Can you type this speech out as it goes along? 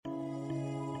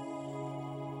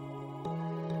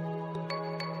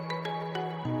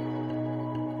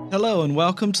Hello and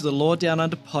welcome to the Law Down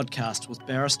Under podcast with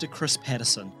Barrister Chris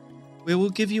Patterson, where we'll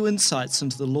give you insights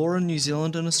into the law in New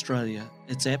Zealand and Australia,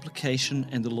 its application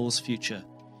and the law's future.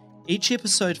 Each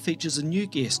episode features a new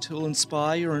guest who will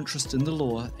inspire your interest in the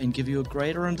law and give you a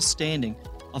greater understanding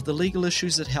of the legal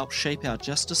issues that help shape our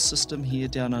justice system here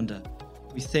down under.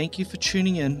 We thank you for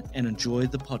tuning in and enjoy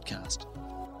the podcast.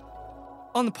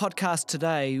 On the podcast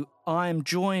today, I am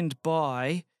joined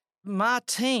by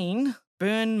Martijn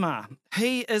Boersma.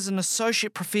 He is an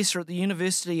associate professor at the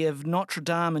University of Notre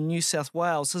Dame in New South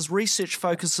Wales. His research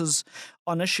focuses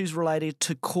on issues related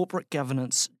to corporate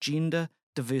governance, gender,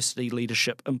 diversity,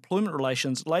 leadership, employment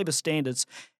relations, labour standards,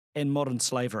 and modern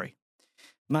slavery.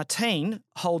 Martijn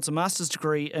holds a master's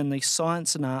degree in the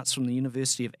Science and Arts from the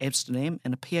University of Amsterdam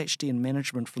and a PhD in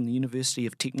management from the University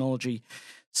of Technology,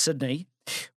 Sydney,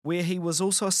 where he was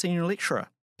also a senior lecturer.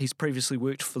 He's previously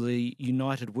worked for the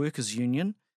United Workers'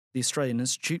 Union, the Australian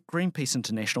Institute, Greenpeace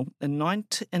International.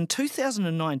 In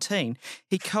 2019,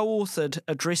 he co-authored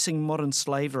Addressing Modern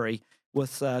Slavery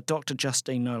with Dr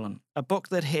Justine Nolan, a book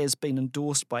that has been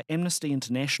endorsed by Amnesty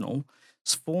International's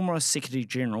former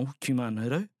Secretary-General, Kumar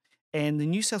Naidoo, and the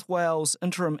New South Wales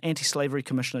Interim Anti-Slavery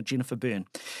Commissioner, Jennifer Byrne.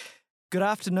 Good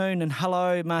afternoon and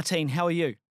hello, Martijn. How are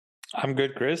you? I'm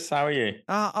good, Chris. How are you?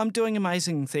 I'm doing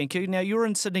amazing, thank you. Now, you're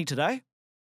in Sydney today?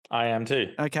 I am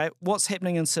too. Okay. What's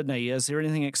happening in Sydney? Is there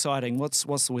anything exciting? What's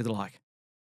the weather like?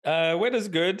 Weather's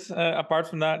good. Apart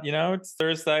from that, it's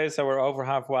Thursday, so we're over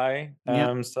halfway.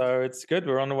 Yep. So it's good.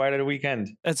 We're on the way to the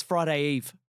weekend. It's Friday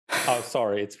Eve. Oh,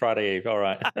 sorry. It's Friday Eve. All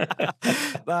right.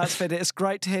 That's fantastic. It's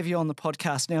great to have you on the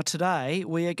podcast. Now, today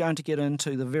we are going to get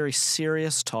into the very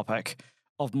serious topic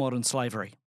of modern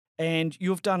slavery. And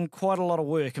you've done quite a lot of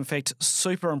work. In fact,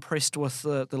 super impressed with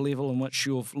the level in which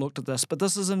you've looked at this. But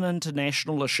this is an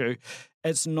international issue.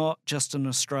 It's not just an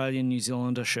Australian, New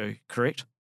Zealand issue, correct?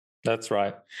 That's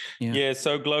right. Yeah,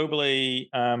 so globally,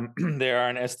 there are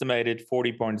an estimated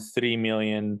 40.3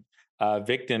 million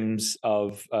victims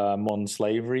of modern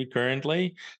slavery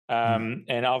currently. And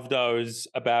of those,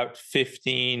 about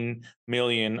 15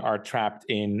 million are trapped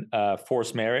in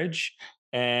forced marriage.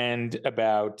 And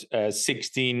about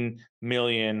 16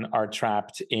 million are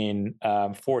trapped in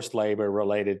forced labor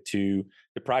related to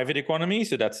the private economy.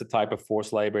 So that's the type of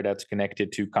forced labor that's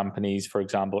connected to companies, for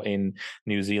example, in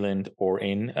New Zealand or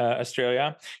in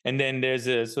Australia. And then there's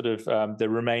a sort of the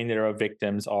remainder of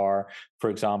victims are, for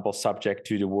example, subject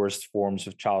to the worst forms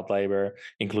of child labor,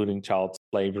 including child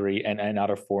slavery and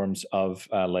other forms of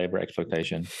labor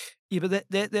exploitation. Yeah, but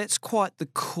that's quite the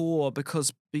core,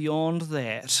 because beyond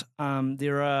that,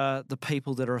 there are the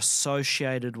people that are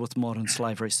associated with modern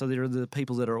slavery. So there are the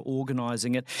people that are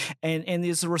organising it, and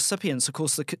there's the recipients, of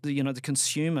course, the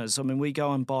consumers. I mean, we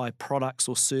go and buy products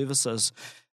or services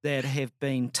that have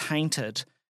been tainted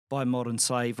by modern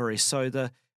slavery. So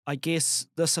I guess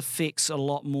this affects a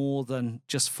lot more than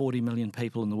just 40 million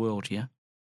people in the world. Yeah.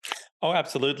 Oh,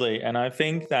 absolutely, and I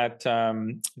think that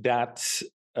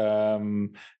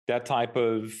that type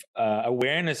of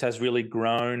awareness has really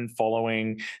grown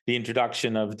following the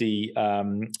introduction of the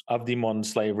Modern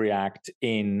Slavery Act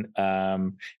in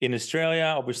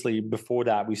Australia. Obviously, before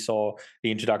that, we saw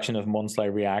the introduction of Modern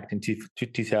Slavery Act in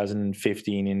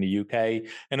 2015 in the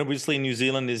UK, and obviously New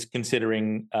Zealand is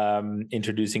considering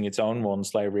introducing its own Modern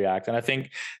Slavery Act. And I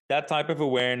think that type of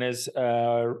awareness,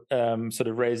 sort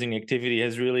of raising activity,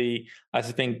 has really, I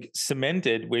think,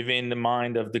 cemented within the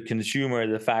mind of the consumer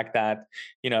the fact that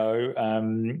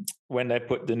when they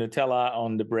put the Nutella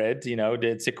on the bread,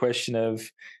 it's a question of,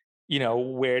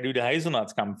 where do the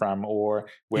hazelnuts come from, or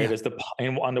where does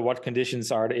under what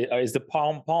conditions is the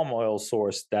palm oil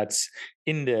source that's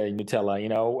in the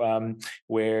Nutella?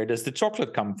 Where does the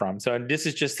chocolate come from? So this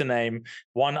is just to name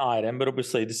one item, but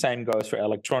obviously the same goes for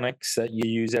electronics that you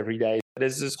use every day.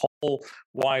 There's this whole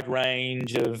wide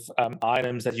range of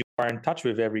items that you are in touch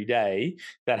with every day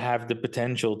that have the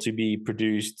potential to be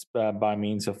produced by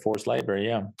means of forced labor.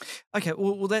 Yeah. Okay.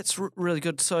 Well, that's really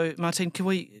good. So, Martijn, can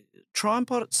we try and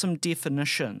put some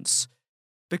definitions?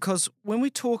 Because when we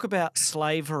talk about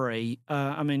slavery,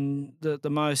 the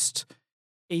most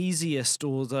easiest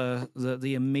or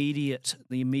the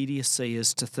immediacy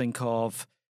is to think of,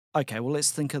 okay, well,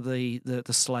 let's think of the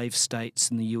slave states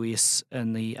in the US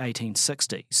in the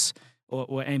 1860s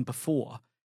and before,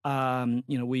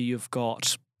 where you've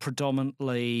got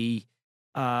predominantly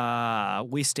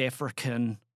West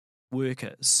African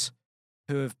workers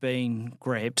who have been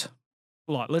grabbed,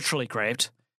 like literally grabbed,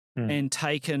 and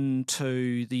taken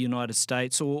to the United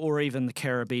States or even the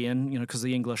Caribbean, because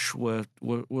the English were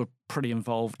pretty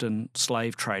involved in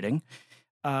slave trading.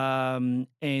 And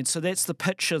so that's the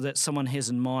picture that someone has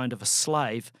in mind of a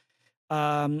slave.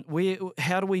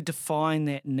 How do we define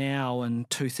that now in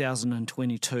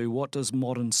 2022? What does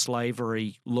modern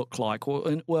slavery look like? How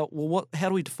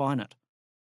do we define it?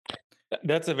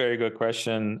 That's a very good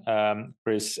question,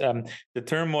 Chris. The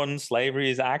term modern slavery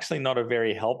is actually not a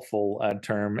very helpful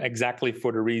term, exactly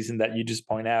for the reason that you just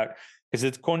point out, because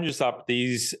it conjures up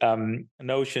these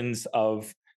notions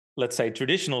of, let's say,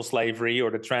 traditional slavery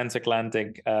or the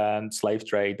transatlantic slave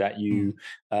trade that you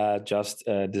just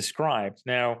described.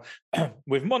 Now,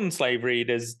 with modern slavery,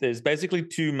 there's basically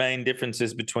two main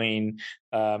differences between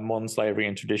modern slavery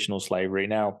and traditional slavery.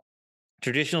 Now,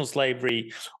 traditional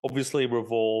slavery obviously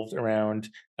revolved around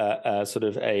sort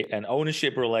of an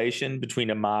ownership relation between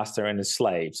a master and a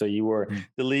slave. So you were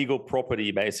the legal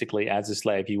property, basically, as a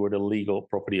slave. You were the legal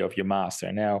property of your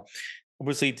master. Now,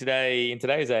 obviously, in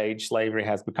today's age, slavery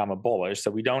has become abolished. So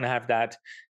we don't have that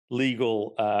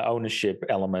legal ownership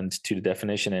element to the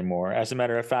definition anymore. As a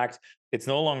matter of fact, it's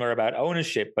no longer about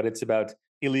ownership, but it's about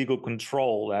illegal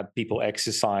control that people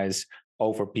exercise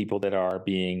over people that are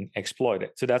being exploited.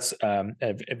 So that's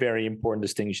a very important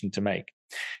distinction to make.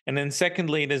 And then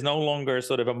secondly, there's no longer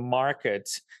sort of a market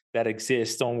that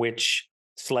exists on which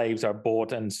slaves are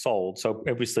bought and sold. So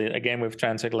obviously, again, with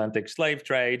transatlantic slave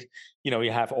trade,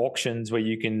 you have auctions where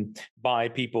you can buy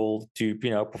people to,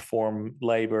 perform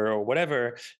labor or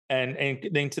whatever. And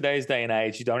in today's day and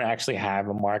age, you don't actually have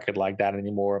a market like that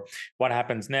anymore. What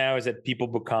happens now is that people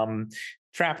become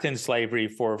trapped in slavery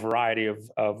for a variety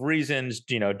of reasons,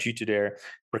 due to their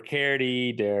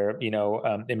precarity, their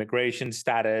immigration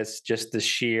status, just the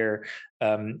sheer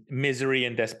misery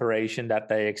and desperation that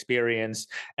they experience,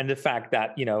 and the fact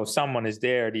that someone is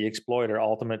there, the exploiter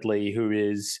ultimately, who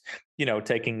is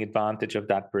taking advantage of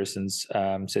that person's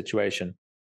situation.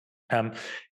 The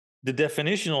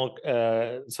definitional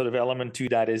sort of element to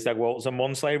that is that, so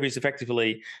modern slavery is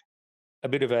effectively a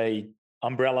bit of a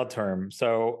umbrella term.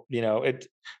 So,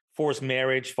 forced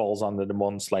marriage falls under the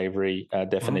modern slavery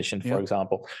definition, for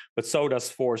example, but so does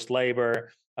forced labor,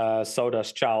 so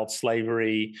does child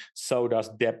slavery, so does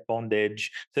debt bondage.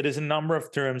 So there's a number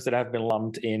of terms that have been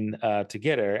lumped in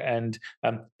together. And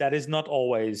that is not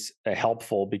always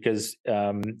helpful because,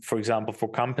 for example, for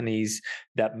companies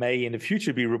that may in the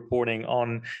future be reporting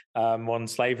on modern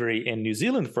slavery in New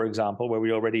Zealand, for example, where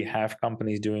we already have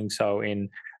companies doing so in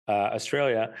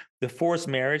Australia, the forced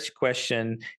marriage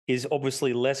question is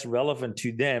obviously less relevant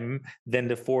to them than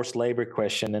the forced labor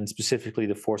question, and specifically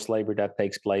the forced labor that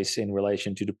takes place in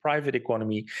relation to the private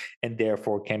economy, and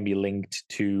therefore can be linked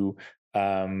to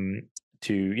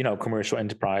commercial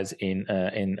enterprise in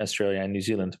Australia and New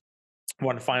Zealand.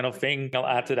 One final thing I'll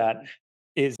add to that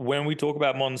is when we talk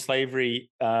about modern slavery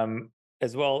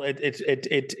as well,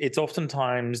 it's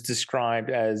oftentimes described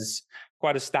as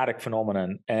quite a static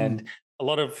phenomenon. And a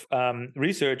lot of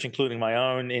research, including my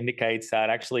own, indicates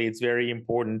that actually it's very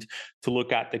important to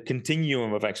look at the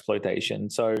continuum of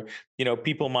exploitation. So,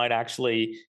 people might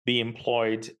actually be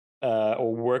employed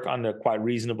or work under quite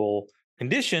reasonable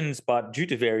conditions, but due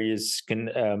to various,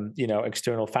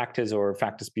 external factors or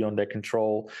factors beyond their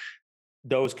control,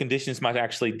 those conditions might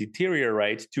actually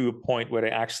deteriorate to a point where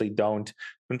they actually don't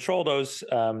control those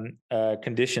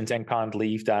conditions and can't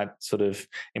leave that sort of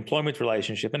employment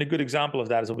relationship. And a good example of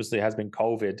that is obviously has been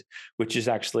COVID, which is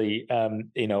actually,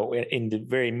 in the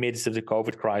very midst of the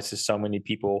COVID crisis, so many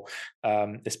people,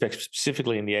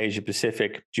 specifically in the Asia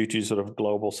Pacific, due to sort of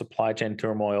global supply chain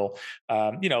turmoil,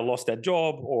 lost their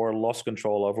job or lost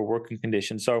control over working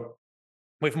conditions. So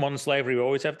with modern slavery, we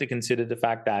always have to consider the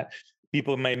fact that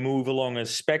people may move along a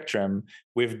spectrum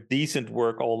with decent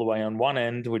work all the way on one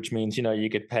end, which means, you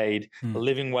get paid a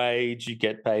living wage, you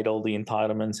get paid all the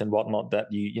entitlements and whatnot that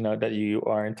you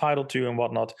are entitled to and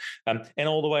whatnot. And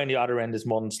all the way on the other end is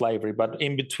modern slavery. But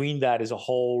in between that is a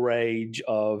whole range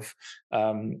of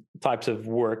types of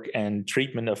work and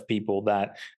treatment of people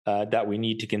that we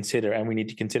need to consider. And we need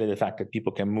to consider the fact that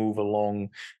people can move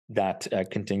along that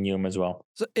continuum as well.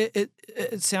 So it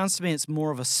sounds to me it's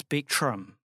more of a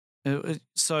spectrum.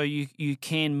 So you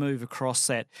can move across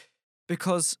that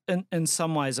because in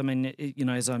some ways, I mean,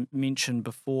 as I mentioned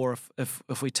before,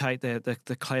 if we take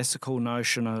the classical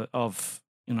notion of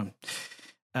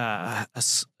a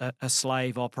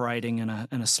slave operating in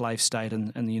a slave state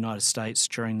in the United States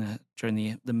during the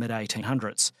mid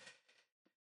 1800s.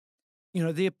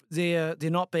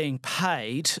 They're not being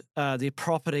paid. They're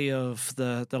property of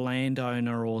the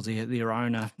landowner or their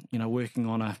owner. Working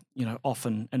on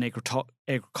often an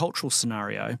agricultural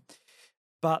scenario,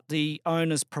 but the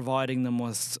owner's providing them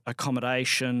with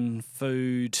accommodation,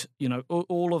 food.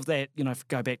 All of that.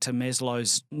 Go back to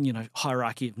Maslow's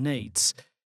hierarchy of needs.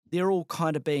 They're all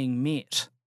kind of being met.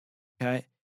 Okay,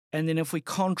 And then if we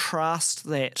contrast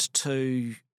that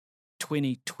to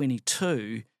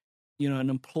 2022, an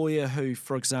employer who,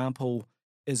 for example,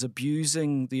 is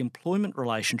abusing the employment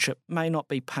relationship may not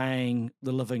be paying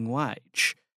the living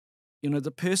wage.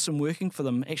 The person working for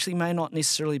them actually may not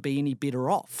necessarily be any better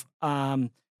off.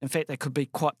 In fact, they could be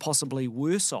quite possibly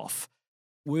worse off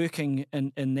working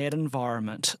in that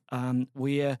environment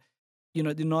where,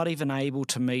 they're not even able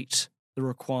to meet the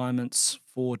requirements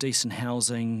for decent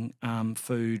housing,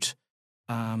 food,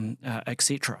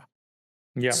 etc.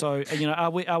 Yeah. So,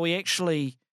 are we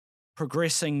actually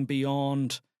progressing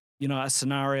beyond, a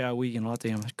scenario where, like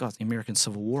the American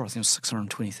Civil War, I think it was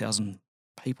 620,000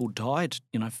 people died,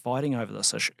 fighting over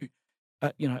this issue.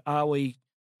 Are we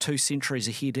 2 centuries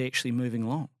ahead actually moving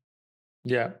along?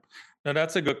 Yeah. No,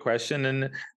 that's a good question. And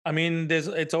I mean,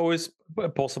 it's always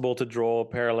possible to draw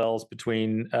parallels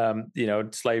between,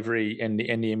 slavery in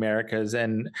the Americas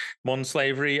and modern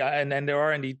slavery. And there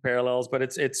are indeed parallels, but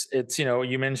it's,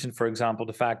 you mentioned, for example,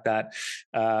 the fact that,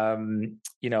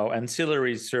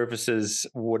 ancillary services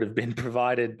would have been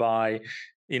provided by,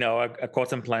 a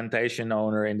cotton plantation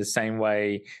owner in the same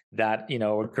way that,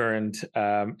 a current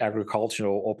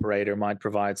agricultural operator might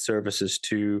provide services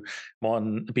to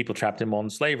modern people trapped in modern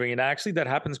slavery. And actually that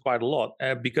happens quite a lot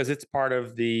because it's part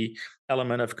of the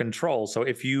element of control. So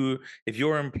if your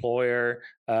employer,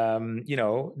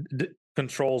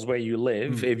 controls where you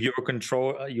live, if your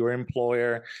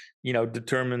employer,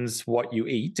 determines what you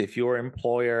eat, if your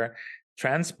employer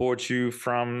transports you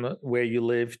from where you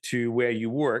live to where you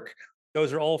work,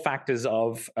 those are all factors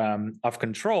of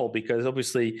control, because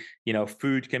obviously,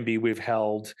 food can be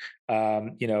withheld.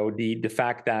 The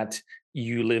fact that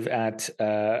you live at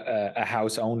a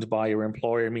house owned by your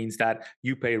employer means that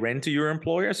you pay rent to your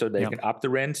employer, so they can up the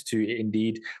rent to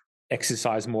indeed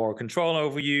exercise more control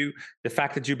over you. The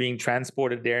fact that you're being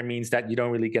transported there means that you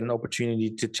don't really get an opportunity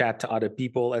to chat to other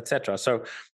people, etc. So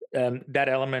that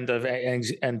element of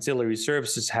ancillary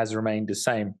services has remained the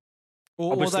same.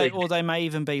 Or they may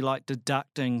even be like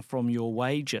deducting from your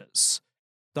wages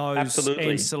those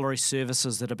absolutely ancillary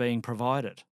services that are being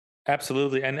provided.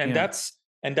 Absolutely, and that's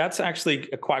actually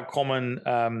a quite common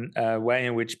way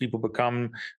in which people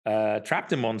become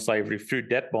trapped in modern slavery through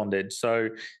debt bondage. So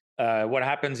what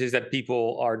happens is that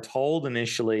people are told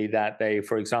initially that they,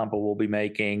 for example, will be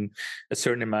making a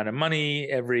certain amount of money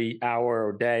every hour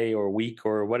or day or week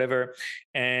or whatever,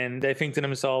 and they think to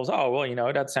themselves, "Oh,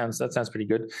 well, that sounds pretty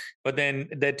good." But then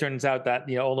it turns out that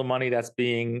all the money that's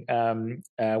being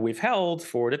withheld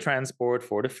for the transport,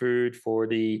 for the food, for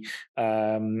the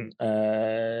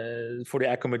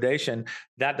accommodation,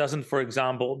 that doesn't, for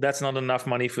example, that's not enough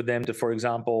money for them to, for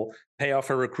example, pay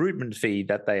off a recruitment fee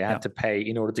that they had to pay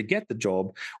in order to get the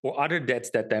job, or other debts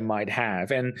that they might have.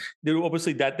 And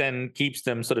obviously that then keeps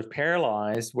them sort of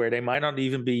paralyzed, where they might not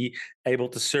even be able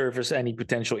to service any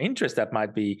potential interest that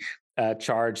might be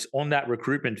charged on that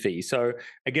recruitment fee. So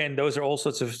again, those are all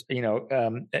sorts of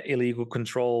illegal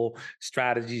control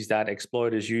strategies that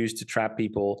exploiters use to trap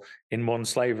people in modern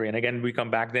slavery. And again, we come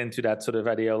back then to that sort of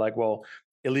idea, like, well,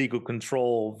 illegal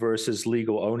control versus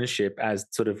legal ownership as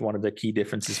sort of one of the key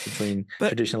differences between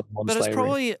traditional and modern slavery. But it's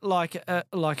probably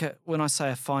like when I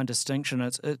say a fine distinction,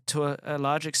 it's to a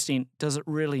large extent, does it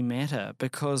really matter?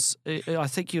 Because I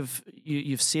think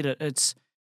you've said it.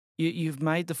 You've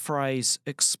made the phrase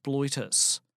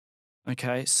exploiters.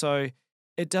 Okay, so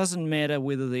it doesn't matter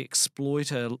whether the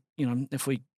exploiter, if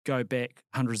we go back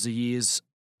hundreds of years,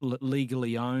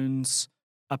 legally owns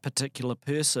a particular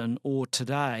person, or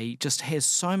today just has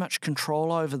so much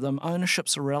control over them.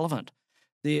 Ownership's irrelevant.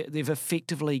 They've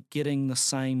effectively getting the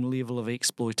same level of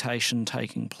exploitation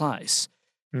taking place.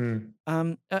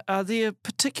 Are there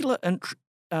particular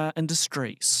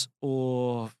industries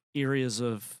or areas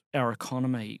of our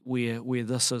economy where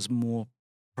this is more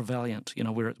prevalent,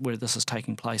 where this is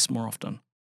taking place more often?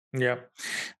 Yeah.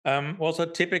 Well, so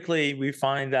typically we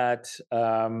find that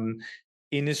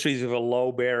industries with a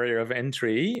low barrier of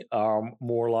entry are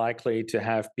more likely to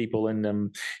have people in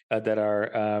them that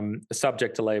are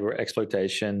subject to labor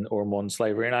exploitation or modern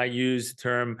slavery. And I use the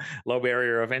term low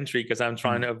barrier of entry because I'm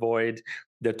trying to avoid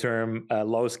the term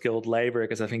low skilled labor,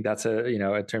 because I think that's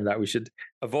a term that we should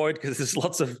avoid, because there's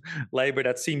lots of labor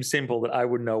that seems simple that I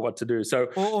wouldn't know what to do. So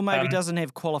or maybe doesn't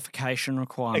have qualification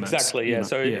requirements. Exactly. Yeah.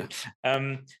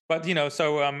 But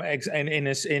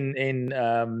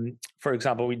for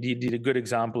example, we did a good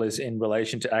example is in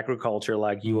relation to agriculture,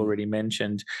 like you already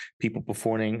mentioned, people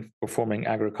performing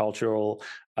agricultural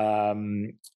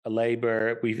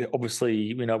labor. We've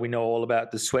obviously, we know all about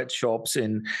the sweatshops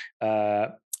in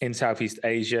in Southeast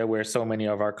Asia, where so many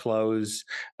of our clothes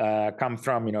come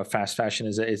from. Fast fashion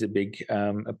is a big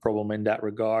a problem in that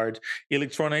regard.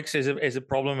 Electronics is a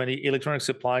problem, and the electronic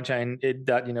supply chain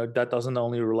that doesn't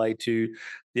only relate to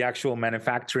the actual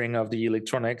manufacturing of the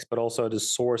electronics, but also the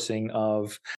sourcing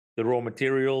of the raw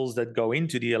materials that go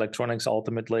into the electronics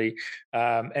ultimately.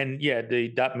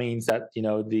 That means that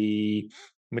the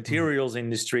materials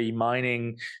industry,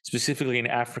 mining specifically in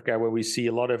Africa, where we see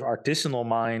a lot of artisanal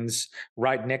mines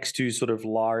right next to sort of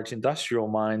large industrial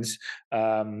mines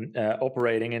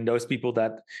operating, and those people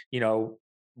that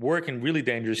work in really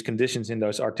dangerous conditions in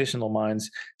those artisanal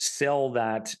mines sell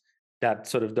that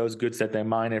sort of those goods that they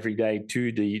mine every day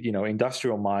to the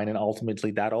industrial mine, and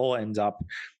ultimately that all ends up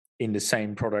in the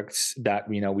same products that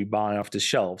we buy off the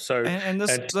shelf. So,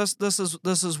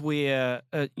 this is where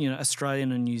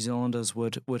Australian and New Zealanders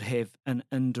would have an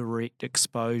indirect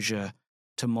exposure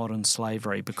to modern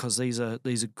slavery, because these are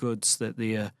goods that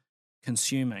they're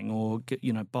consuming or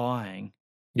buying.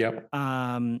 Yep.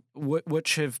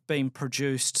 Which have been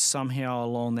produced somehow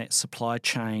along that supply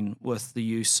chain with the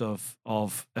use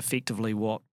of effectively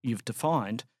what you've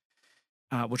defined.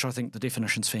 Which I think the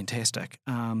definition's fantastic,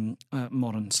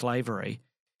 modern slavery.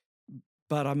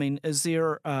 But I mean, is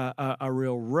there a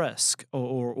real risk,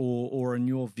 or in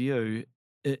your view,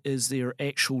 is there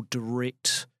actual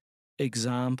direct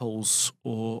examples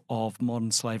of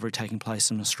modern slavery taking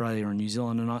place in Australia and New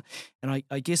Zealand? And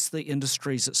I guess the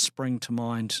industries that spring to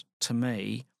mind to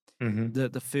me,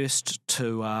 the first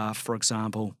two are, for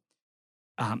example,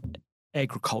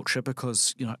 agriculture,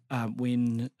 because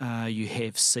when you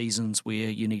have seasons where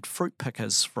you need fruit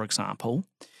pickers, for example,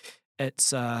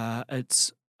 it's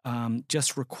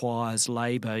just requires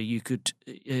labour. You could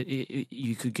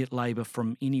get labour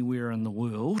from anywhere in the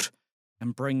world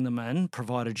and bring them in,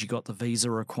 provided you got the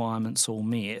visa requirements all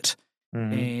met,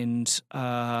 and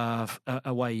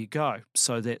away you go.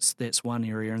 So that's one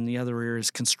area, and the other area is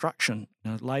construction.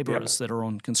 Labourers that are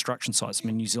on construction sites. I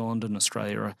mean, New Zealand and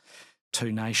Australia are two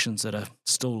nations that are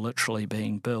still literally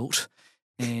being built,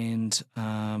 and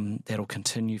that'll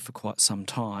continue for quite some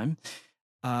time.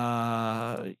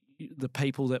 The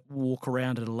people that walk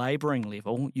around at a labouring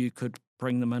level, you could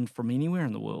bring them in from anywhere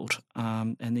in the world.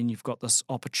 And then you've got this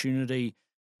opportunity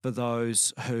for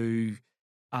those who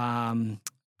aren't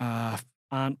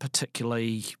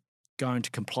particularly going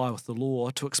to comply with the law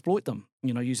to exploit them,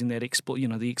 using that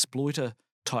the exploiter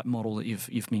type model that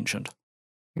you've mentioned.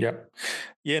 Yep.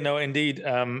 Yeah, no, indeed.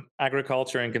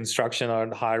 Agriculture and construction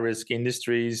are high-risk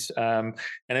industries. And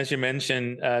as you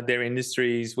mentioned, they're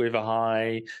industries with a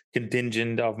high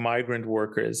contingent of migrant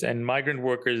workers. And migrant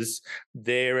workers,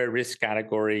 they're a risk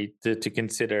category to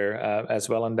consider as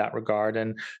well in that regard.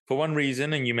 And for one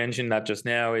reason, and you mentioned that just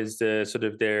now, is the sort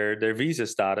of their visa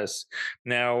status.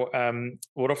 Now,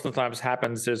 what oftentimes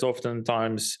happens, there's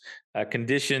oftentimes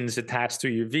conditions attached to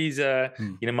your visa.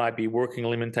 Might be working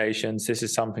limitations. This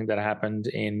is something that happened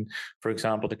in, for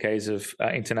example, the case of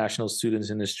international students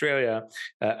in Australia,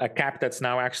 a cap that's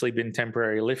now actually been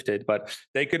temporarily lifted, but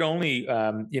they could only,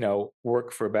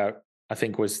 work for about, I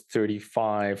think, was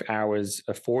 35 hours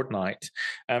a fortnight.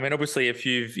 And obviously, if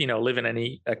you've, live in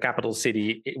any capital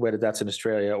city, whether that's in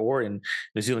Australia or in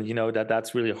New Zealand,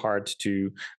 that's really hard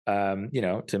to,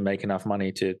 to make enough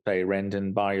money to pay rent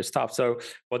and buy your stuff. So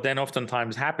what then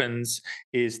oftentimes happens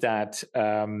is that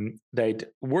they'd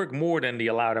work more than the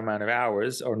allowed amount of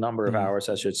hours, or number of hours,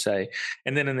 I should say.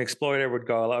 And then an employer would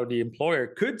go, the employer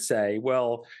could say,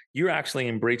 well, you're actually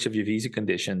in breach of your visa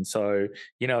condition. So,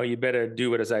 you better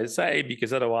do what I say,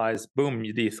 because otherwise, boom,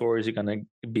 the authorities are going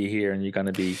to be here and you're going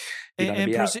to be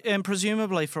and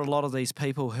presumably for a lot of these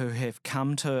people who have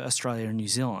come to Australia and New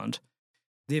Zealand,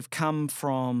 they've come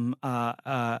from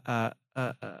an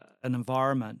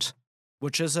environment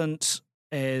which isn't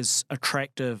as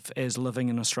attractive as living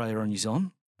in Australia or New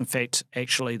Zealand. In fact,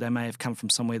 actually, they may have come from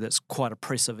somewhere that's quite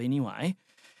oppressive anyway.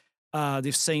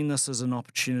 They've seen this as an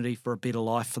opportunity for a better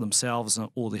life for themselves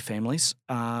or their families.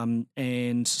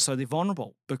 And so they're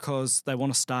vulnerable because they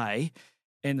want to stay.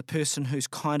 And the person who's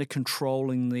kind of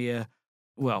controlling in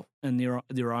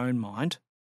their own mind,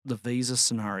 the visa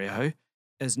scenario,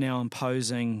 is now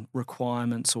imposing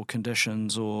requirements or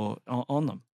conditions on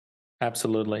them.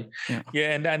 Absolutely.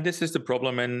 Yeah, and this is the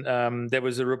problem. And there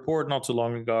was a report not too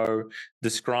long ago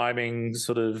describing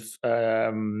sort of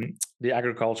the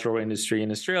agricultural industry in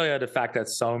Australia, the fact that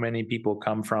so many people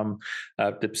come from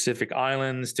the Pacific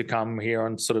Islands to come here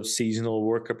on sort of seasonal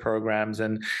worker programs,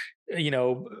 and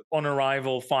on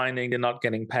arrival finding they're not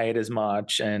getting paid as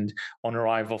much, and on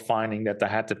arrival finding that they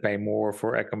had to pay more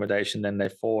for accommodation than they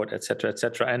thought, et cetera, et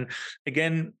cetera. And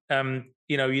again,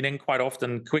 you then quite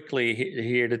often quickly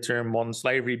hear the term modern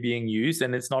slavery being used,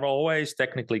 and it's not always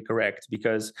technically correct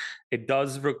because it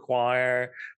does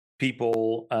require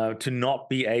people to not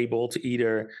be able to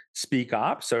either speak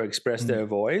up, so express their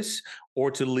voice,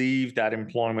 or to leave that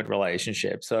employment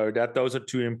relationship. So those are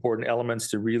two important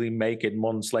elements to really make it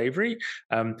modern slavery.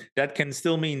 That can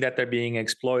still mean that they're being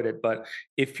exploited, but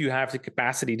if you have the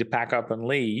capacity to pack up and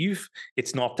leave,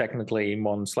 it's not technically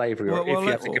modern slavery.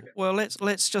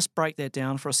 Let's just break that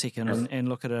down for a second and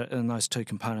look at it in those two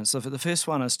components. So the first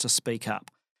one is to speak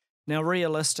up. Now,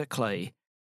 realistically,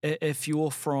 if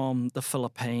you're from the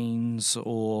Philippines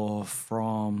or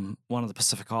from one of the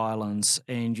Pacific Islands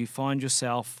and you find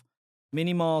yourself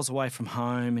many miles away from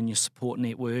home and your support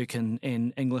network and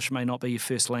English may not be your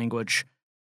first language,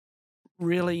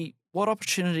 really, what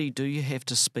opportunity do you have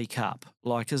to speak up?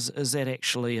 Like, is that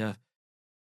actually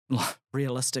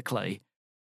realistically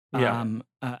an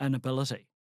ability?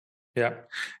 Yeah,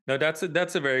 no, that's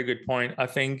a very good point. I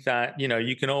think that,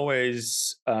 you can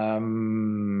always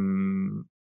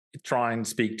try and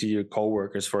speak to your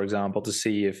coworkers, for example, to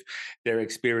see if they're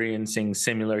experiencing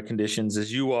similar conditions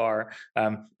as you are.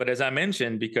 But as I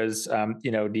mentioned, because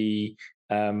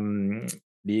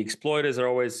the exploiters are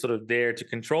always sort of there to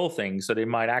control things, so they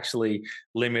might actually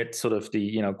limit sort of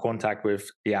the contact with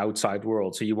the outside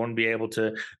world. So you won't be able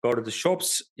to go to the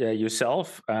shops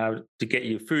yourself to get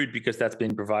your food because that's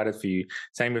been provided for you.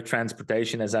 Same with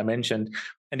transportation, as I mentioned.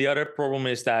 And the other problem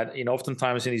is that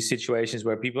oftentimes in these situations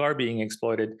where people are being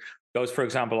exploited, those, for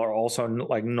example, are also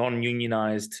like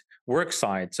non-unionized work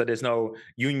sites. So there's no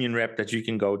union rep that you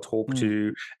can go talk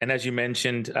to. And as you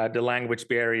mentioned, the language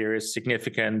barrier is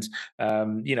significant.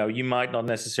 You might not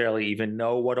necessarily even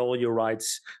know what all your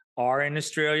rights are in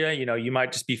Australia. You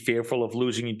might just be fearful of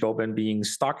losing your job and being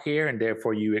stuck here, and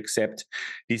therefore you accept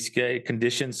these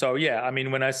conditions. So yeah, I mean,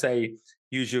 when I say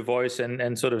use your voice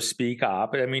and sort of speak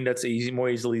up, I mean, that's more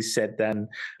easily said than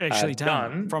actually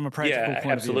done from a practical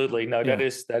point absolutely. of view. No,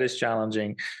 that is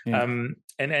challenging. Yeah.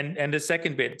 And the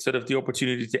second bit, sort of the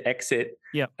opportunity to exit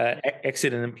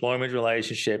an employment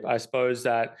relationship. I suppose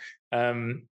that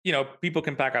people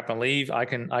can pack up and leave. I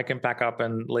can pack up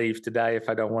and leave today if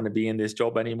I don't want to be in this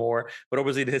job anymore. But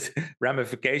obviously, there's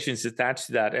ramifications attached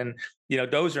to that, and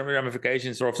those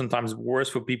ramifications are oftentimes worse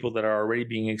for people that are already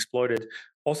being exploited.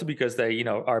 Also, because they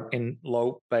are in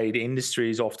low-paid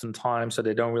industries oftentimes, so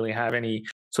they don't really have any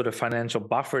sort of financial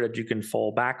buffer that you can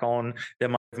fall back on. They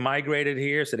might have migrated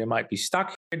here, so they might be stuck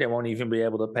here. They won't even be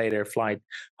able to pay their flight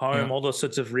home, all those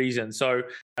sorts of reasons. So,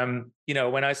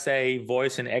 when I say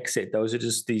voice and exit, those are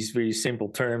just these very simple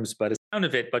terms, but it's none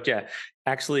of it. But yeah,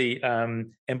 actually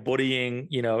embodying,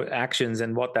 actions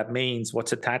and what that means,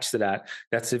 what's attached to that,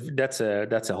 that's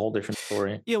a whole different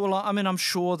story. Yeah, well, I mean, I'm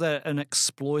sure that an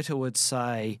exploiter would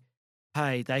say,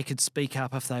 hey, they could speak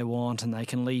up if they want and they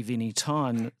can leave any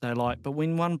time they like. But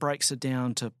when one breaks it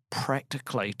down to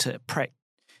practically, the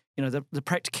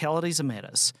practicalities of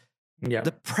matters,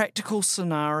 the practical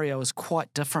scenario is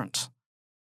quite different.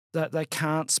 That they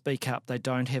can't speak up, they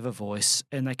don't have a voice,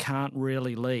 and they can't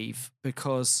really leave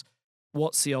because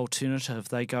what's the alternative?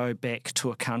 They go back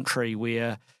to a country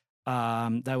where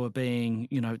they were being,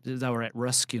 they were at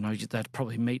risk. They'd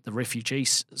probably meet the refugee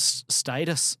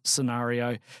status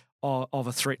scenario of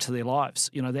a threat to their lives.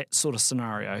 That sort of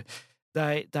scenario.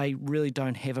 They really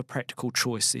don't have a practical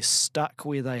choice. They're stuck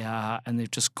where they are, and they've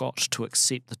just got to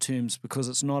accept the terms because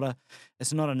it's not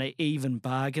an even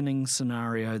bargaining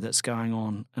scenario that's going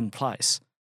on in place.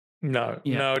 No,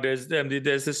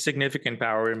 there's a significant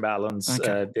power imbalance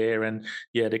there, and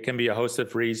there can be a host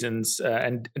of reasons.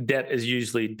 And debt is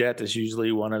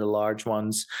usually one of the large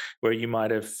ones where you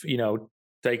might have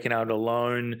taken out a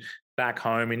loan back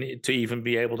home and to even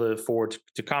be able to afford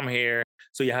to come here.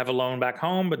 So you have a loan back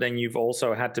home, but then you've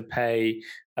also had to pay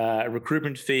a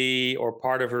recruitment fee or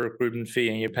part of a recruitment fee,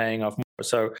 and you're paying off more.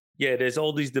 So yeah, there's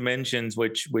all these dimensions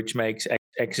which makes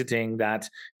exiting that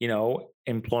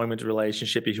employment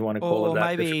relationship, if you want to call it that, or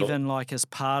maybe difficult. even like as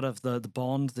part of the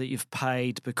bond that you've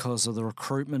paid because of the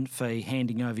recruitment fee,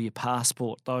 handing over your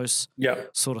passport, those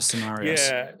sort of scenarios.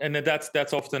 Yeah, and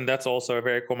that's also a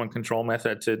very common control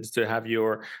method to have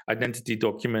your identity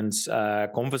documents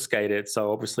confiscated.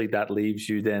 So obviously that leaves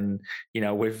you then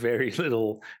with very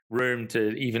little room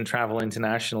to even travel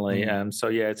internationally. So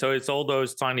it's all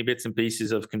those tiny bits and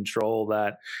pieces of control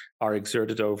that are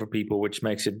exerted over people, which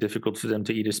makes it difficult for them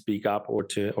to either speak up or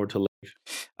to leave.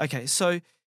 Okay, so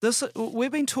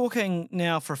we've been talking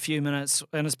now for a few minutes,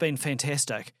 and it's been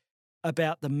fantastic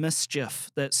about the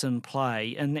mischief that's in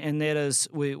play, and that is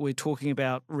we're talking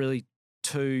about really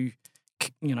two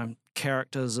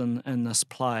characters in this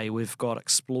play. We've got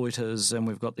exploiters and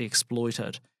we've got the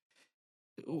exploited.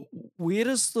 Where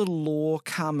does the law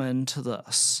come into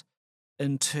this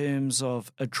in terms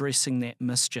of addressing that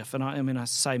mischief? And I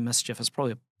say mischief is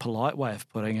probably a polite way of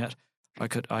putting it. I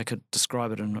could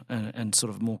describe it in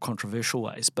sort of more controversial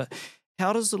ways. But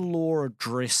how does the law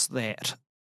address that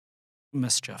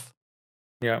mischief?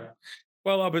 Yeah.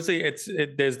 Well, obviously,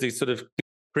 there's the sort of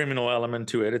criminal element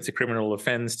to it. It's a criminal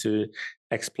offense to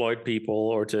exploit people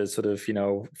or to sort of,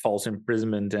 false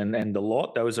imprisonment and the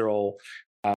lot. Those are all,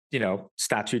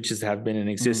 statutes that have been in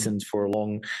existence for a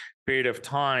long period of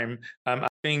time. I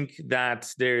think that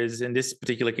there's, in this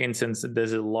particular instance,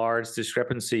 there's a large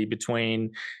discrepancy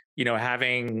between,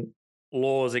 having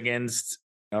laws against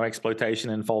exploitation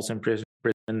and false imprisonment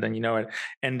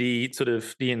and the sort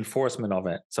of the enforcement of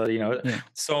it. So,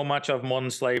 so much of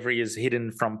modern slavery is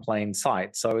hidden from plain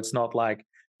sight. So it's not like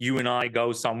you and I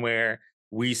go somewhere,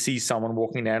 we see someone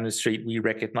walking down the street, we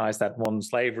recognize that modern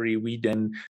slavery, we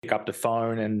then pick up the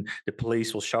phone and the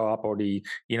police will show up or the,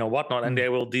 whatnot, and they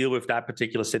will deal with that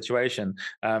particular situation.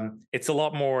 It's a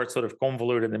lot more sort of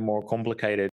convoluted and more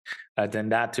complicated than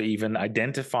that to even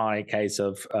identify a case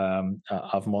of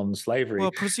modern slavery.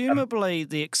 Well, presumably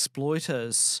the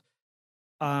exploiters,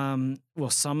 some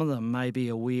of them may be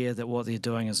aware that what they're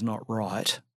doing is not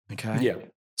right. Okay. Yeah.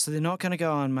 So they're not going to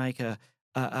go and make a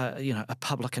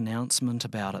public announcement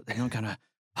about it. They're not going to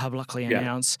publicly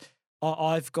announce,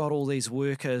 I've got all these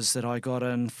workers that I got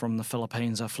in from the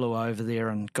Philippines. I flew over there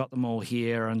and got them all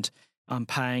here, and I'm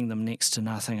paying them next to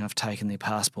nothing. I've taken their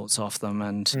passports off them,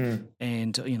 and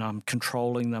I'm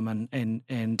controlling them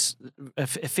and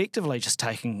effectively just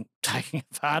taking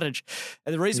advantage.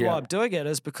 And the reason why I'm doing it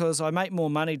is because I make more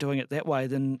money doing it that way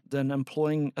than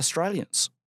employing Australians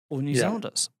or New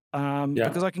Zealanders,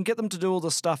 because I can get them to do all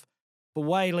this stuff for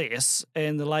way less,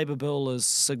 and the labour bill is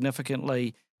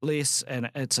significantly less, and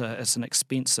it's an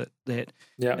expense that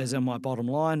is in my bottom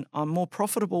line. I'm more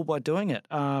profitable by doing it,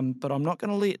 but I'm not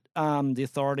going to let the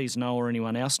authorities know or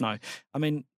anyone else know. I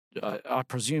mean, I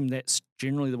presume that's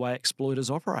generally the way exploiters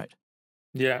operate.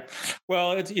 Yeah,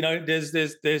 well, it's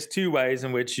there's two ways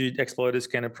in which exploiters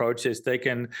can approach this. They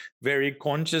can very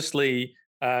consciously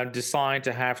decide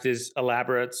to have this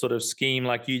elaborate sort of scheme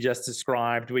like you just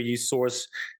described, where you source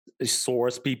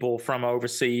people from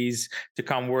overseas to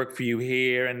come work for you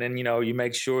here, and then you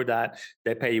make sure that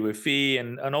they pay you a fee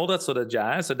and all that sort of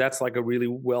jazz. So that's like a really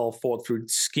well thought through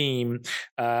scheme.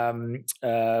 But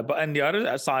and the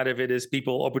other side of it is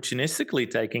people opportunistically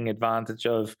taking advantage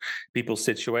of people's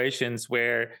situations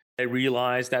where they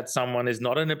realize that someone is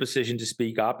not in a position to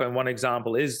speak up. And one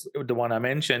example is the one I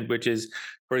mentioned, which is,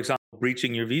 for example,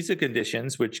 breaching your visa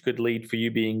conditions, which could lead for you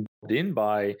being brought in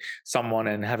by someone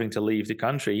and having to leave the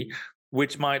country,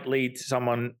 which might lead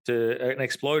an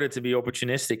exploiter to be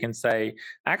opportunistic and say,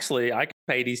 actually, I can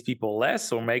pay these people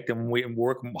less or make them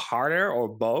work harder or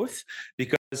both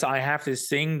because I have this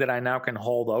thing that I now can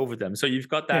hold over them. So you've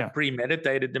got that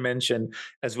premeditated dimension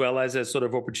as well as a sort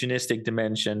of opportunistic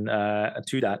dimension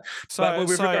to that. So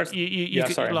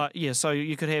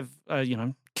you could have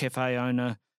cafe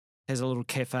owner has a little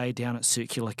cafe down at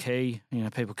Circular Quay.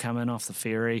 People come in off the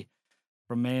ferry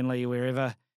from Manly,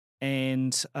 wherever,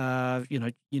 and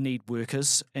you need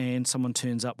workers, and someone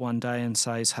turns up one day and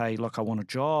says, hey, look, I want a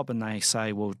job, and they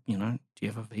say, well, do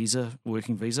you have a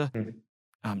working visa?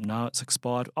 No, it's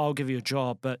expired. I'll give you a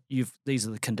job, but these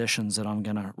are the conditions that I'm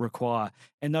going to require,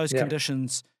 and those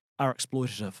conditions are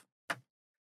exploitative.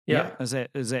 Yeah. Is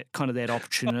that kind of that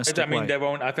opportunistic way? They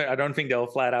won't. I don't think they'll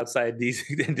flat out say these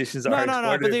conditions are exploitative.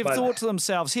 No, but they've thought to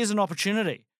themselves, here's an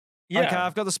opportunity. Yeah. Okay,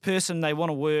 I've got this person, they want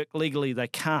to work legally, they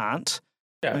can't.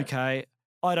 Yeah. Okay,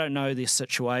 I don't know their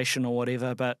situation or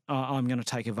whatever, but I'm going to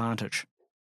take advantage.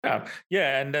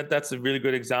 Yeah, and that's a really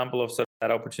good example of sort of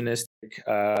that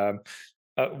opportunistic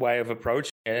way of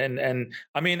approaching it. And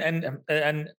I mean,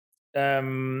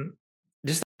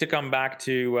 just to come back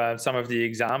to some of the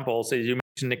examples, so you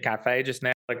mentioned the cafe just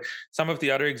now. Like some of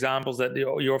the other examples that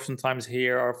you oftentimes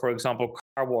hear are, for example,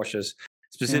 car washes,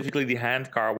 specifically the hand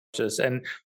car washes, and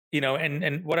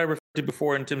what I referred to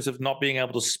before in terms of not being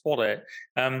able to spot it.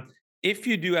 If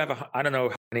you do have I don't know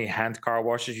how many hand car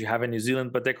washes you have in New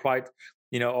Zealand, but they're quite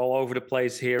all over the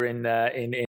place here in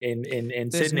Sydney.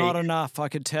 There's not enough, I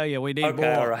could tell you. We need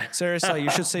more. Right. Seriously, you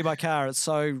should see my car. It's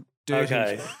so dirty.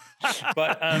 Okay.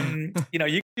 But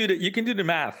you can do the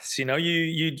maths.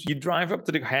 You drive up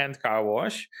to the hand car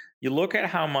wash. You look at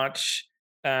how much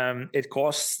it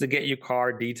costs to get your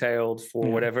car detailed for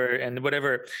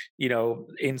whatever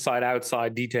inside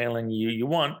outside detailing you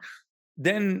want.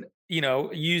 Then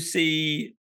you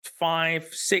see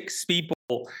 5-6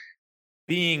 people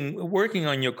working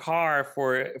on your car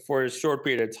for a short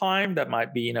period of time. That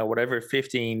might be, whatever,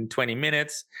 15, 20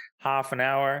 minutes, half an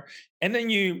hour. And then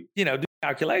you do a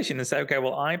calculation and say, okay,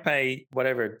 well, I pay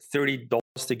whatever, $30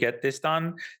 to get this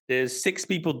done. There's 6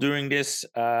 people doing this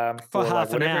for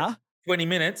half an hour. 20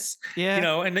 minutes,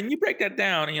 Yeah. and then you break that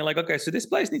down and you're like, okay, so this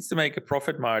place needs to make a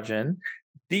profit margin.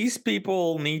 These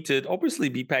people need to obviously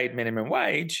be paid minimum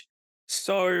wage.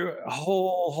 So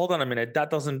hold on a minute. That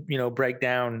doesn't, break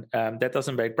down. That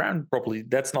doesn't break down properly.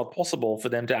 That's not possible for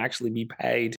them to actually be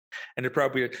paid an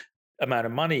appropriate amount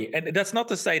of money. And that's not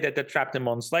to say that they're trapped in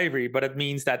modern slavery, but it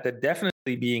means that they're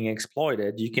definitely being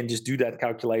exploited. You can just do that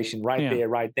calculation there,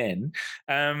 right then.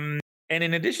 And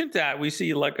in addition to that, we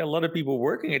see like a lot of people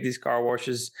working at these car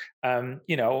washes,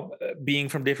 being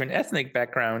from different ethnic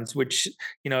backgrounds, which,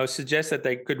 suggests that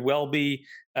they could well be,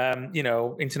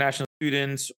 international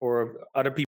students or other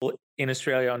people in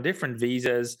Australia on different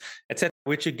visas, etc.,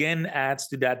 which again adds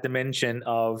to that dimension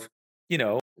of,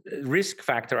 risk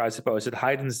factor, I suppose. It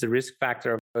heightens the risk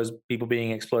factor of those people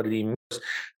being exploited even worse.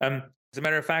 As a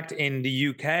matter of fact, in the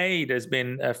UK, there's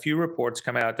been a few reports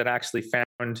come out that actually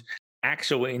found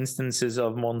actual instances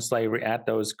of modern slavery at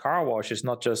those car washes,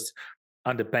 not just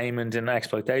underpayment and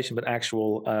exploitation, but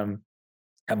actual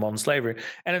modern slavery.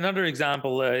 And another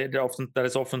example that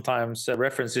is oftentimes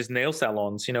referenced is nail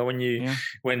salons. When you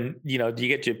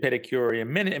get your pedicure or your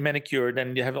manicure,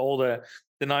 then you have all the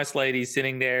nice ladies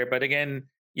sitting there. But again,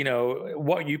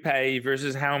 what you pay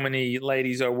versus how many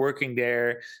ladies are working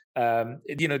there,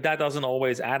 that doesn't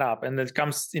always add up. And it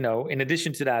comes, in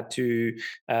addition to that, to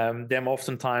them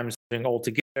oftentimes doing all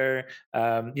together,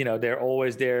 they're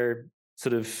always there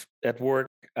sort of at work,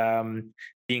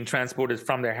 being transported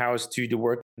from their house to the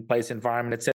workplace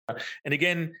environment, etc. And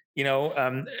again,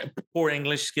 poor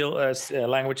English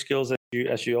language skills,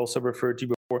 as you also referred to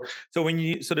before. So when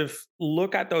you sort of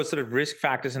look at those sort of risk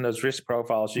factors and those risk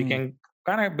profiles, you can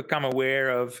kind of become aware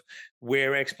of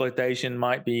where exploitation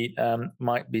might be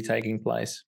taking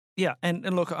place. Yeah,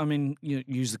 and look, I mean, you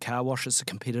use the car wash. It's a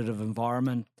competitive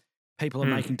environment. People are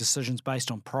making decisions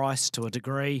based on price to a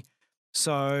degree.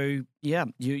 So, yeah,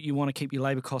 you want to keep your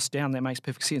labour costs down. That makes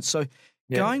perfect sense. So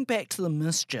going back to the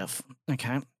mischief,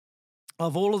 okay,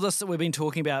 of all of this that we've been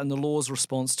talking about and the law's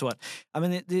response to it, I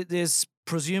mean, there's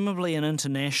presumably an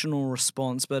international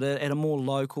response, but at a more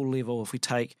local level, if we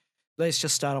take, let's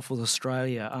just start off with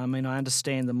Australia. I mean, I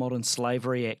understand the Modern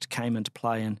Slavery Act came into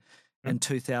play in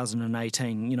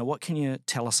 2018. What can you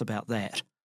tell us about that?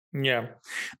 Yeah.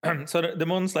 So the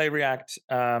Modern Slavery Act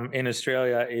in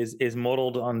Australia is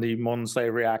modeled on the Modern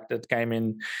Slavery Act that came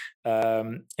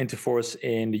into force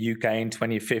in the UK in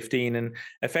 2015. And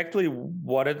effectively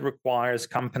what it requires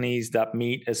companies that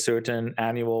meet a certain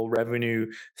annual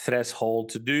revenue threshold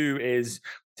to do is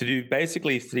to do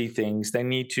basically 3 things. They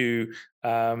need to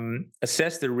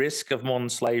assess the risk of modern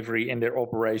slavery in their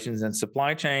operations and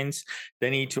supply chains. They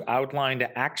need to outline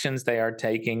the actions they are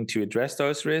taking to address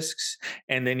those risks.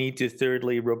 And they need to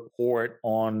thirdly report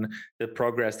on the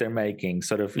progress they're making.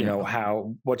 Sort of,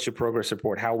 what's your progress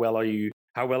report? How well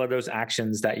are those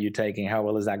actions that you're taking? How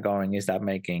well is that going? Is that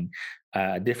making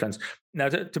a difference? Now,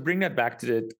 to bring that back to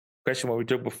the question what we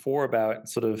talked before about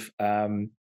sort of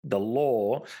the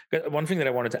law, one thing that I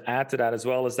wanted to add to that as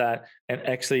well is that, and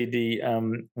actually the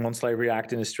Modern Slavery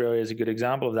Act in Australia is a good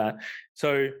example of that.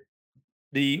 So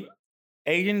the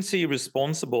agency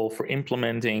responsible for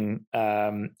implementing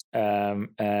and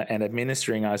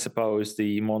administering, I suppose,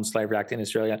 the Modern Slavery Act in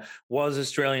Australia was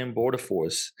Australian Border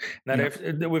Force. Now,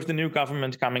 with the new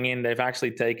government coming in, they've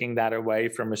actually taken that away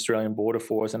from Australian Border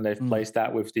Force and they've placed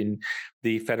that within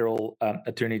the Federal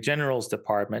Attorney General's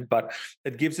Department. But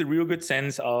it gives a real good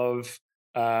sense of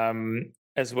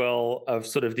as well of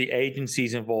sort of the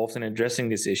agencies involved in addressing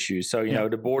this issue. So,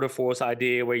 the Border Force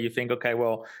idea where you think, okay,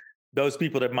 well, those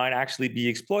people that might actually be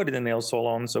exploited in nail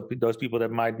salons, so those people that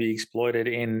might be exploited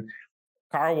in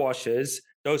car washes,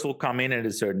 those will come in at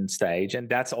a certain stage. And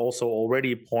that's also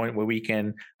already a point where we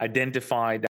can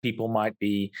identify that people might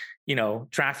be,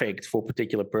 trafficked for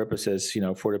particular purposes,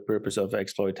 for the purpose of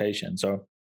exploitation. So,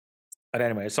 but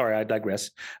anyway, sorry, I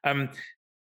digress.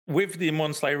 With the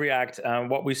Modern Slavery Act,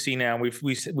 what we see now,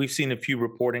 we've seen a few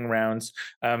reporting rounds.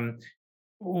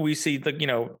 We see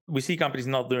companies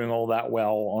not doing all that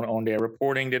well on their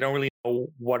reporting. They don't really know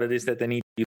what it is that they need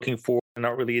to be looking for. They're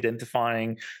not really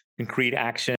identifying concrete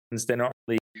actions. They're not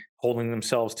really holding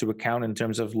themselves to account in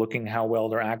terms of looking how well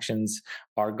their actions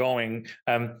are going.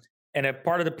 And a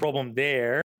part of the problem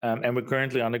there, and we're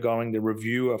currently undergoing the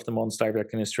review of the Modern Slavery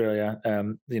Act in Australia,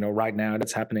 right now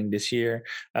that's happening this year.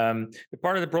 The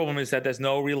part of the problem is that there's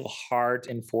no real hard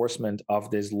enforcement of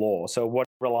this law. So what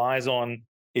it relies on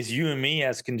is you and me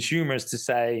as consumers to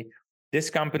say, this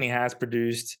company has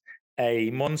produced a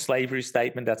modern slavery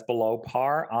statement that's below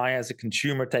par. I, as a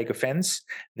consumer, take offense.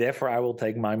 Therefore, I will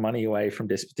take my money away from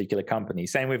this particular company.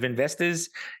 Same with investors,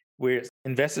 where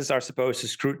investors are supposed to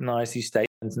scrutinize these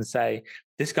statements and say,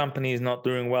 this company is not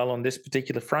doing well on this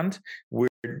particular front. We're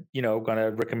going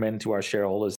to recommend to our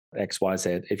shareholders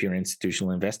XYZ. If you're an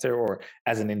institutional investor, or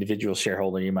as an individual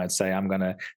shareholder, you might say, I'm going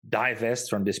to divest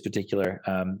from this particular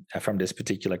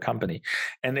company.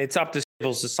 And it's up to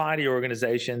civil society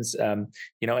organizations, and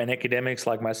academics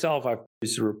like myself. I've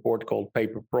produced a report called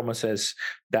Paper Promises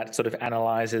that sort of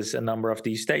analyzes a number of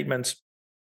these statements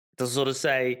to sort of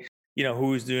say,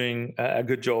 who's doing a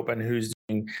good job and who's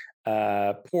doing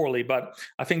poorly. But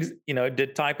I think,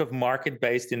 the type of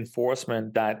market-based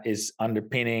enforcement that is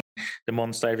underpinning the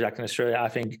Modern Slavery Act in Australia, I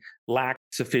think, lacks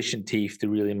sufficient teeth to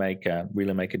really make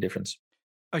a difference.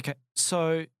 Okay,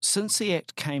 so since the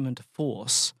Act came into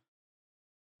force,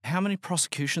 how many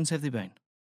prosecutions have there been?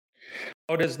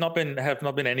 Oh, have not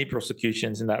been any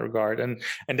prosecutions in that regard, and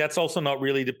that's also not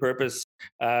really the purpose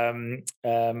of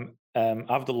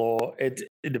the law.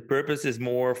 The purpose is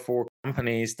more for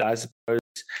companies that, I suppose,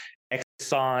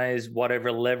 exercise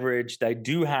whatever leverage they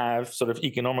do have, sort of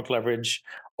economic leverage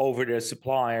over their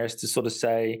suppliers, to sort of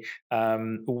say,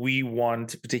 we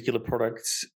want particular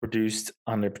products produced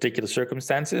under particular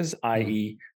circumstances,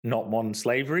 i.e. not modern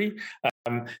slavery.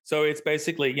 So it's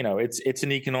basically, it's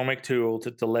an economic tool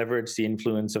to leverage the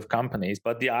influence of companies.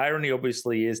 But the irony,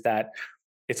 obviously, is that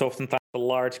it's oftentimes the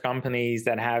large companies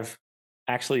that have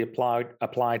actually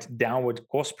applied downward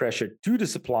cost pressure to the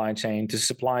supply chain to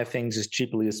supply things as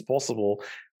cheaply as possible,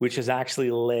 which has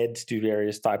actually led to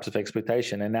various types of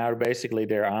exploitation. And now basically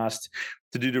they're asked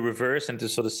to do the reverse and to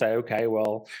sort of say, okay,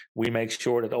 well, we make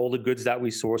sure that all the goods that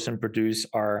we source and produce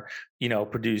are,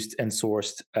 produced and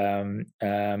sourced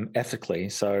ethically.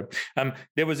 So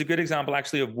there was a good example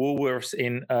actually of Woolworths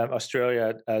in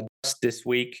Australia just this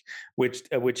week,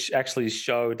 which actually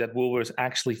showed that Woolworths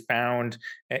actually found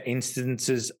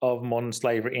instances of modern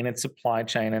slavery in its supply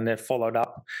chain, and they've followed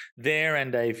up there,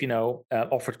 and they've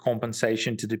offered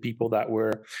compensation to the people that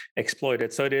were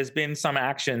exploited. So there's been some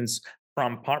actions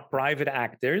from private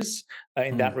actors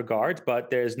in that regard,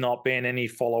 but there's not been any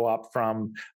follow-up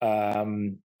from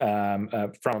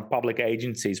public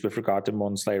agencies with regard to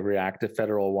Modern Slavery Act, the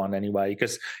federal one anyway,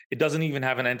 because it doesn't even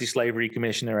have an anti-slavery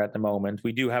commissioner at the moment.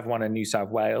 We do have one in New South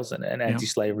Wales, an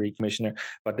anti-slavery commissioner,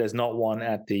 but there's not one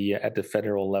at the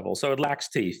federal level. So it lacks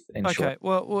teeth. In short.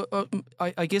 Well,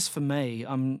 I guess for me,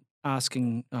 I'm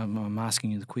asking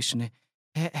you the question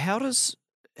here: how does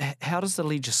the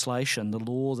legislation, the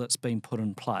law that's been put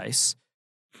in place,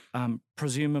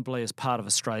 presumably as part of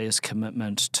Australia's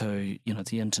commitment to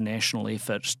the international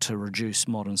effort to reduce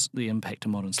the impact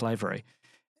of modern slavery,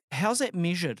 how's that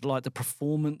measured? Like the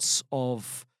performance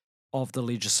of the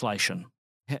legislation,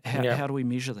 how do we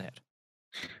measure that?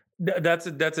 That's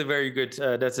a very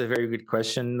good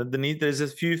question. There's a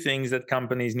few things that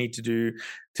companies need to do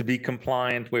to be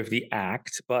compliant with the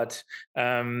Act, but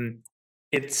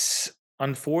it's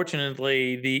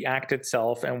unfortunately the Act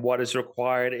itself and what is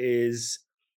required is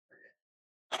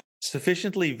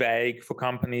sufficiently vague for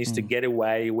companies to get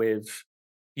away with,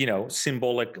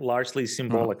 largely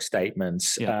symbolic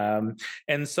statements. Yeah.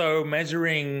 And so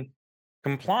measuring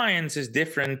compliance is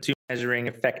different to measuring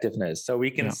effectiveness. So we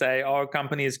can say our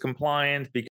company is compliant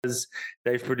because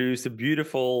they've produced a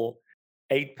beautiful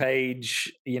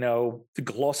 8-page,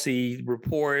 glossy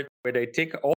report where they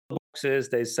tick all the boxes,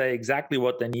 they say exactly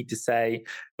what they need to say,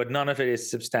 but none of it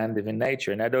is substantive in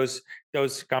nature. Now, those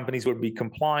companies would be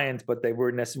compliant, but they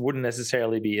wouldn't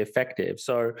necessarily be effective.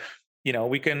 So,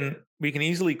 we can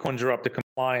easily conjure up the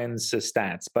compliance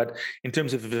stats, but in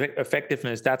terms of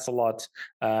effectiveness, that's a lot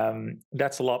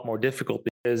more difficult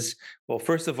because, well,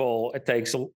 first of all, it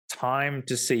takes time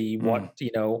to see what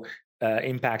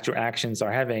impact your actions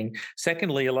are having.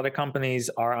 Secondly, a lot of companies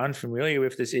are unfamiliar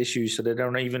with this issue, so they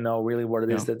don't even know really what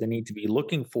it is that they need to be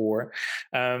looking for.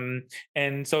 And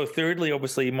so thirdly,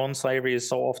 obviously, modern slavery is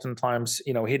so oftentimes,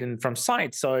 hidden from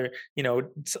sight. So,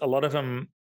 a lot of them,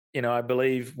 I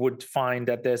believe would find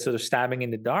that they're sort of stabbing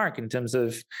in the dark in terms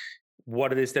of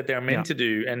what it is that they're meant to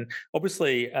do. And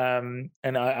obviously, and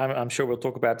I'm sure we'll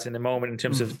talk about this in a moment in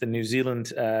terms of the New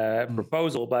Zealand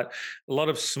proposal, but a lot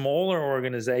of smaller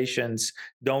organizations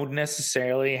don't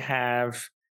necessarily have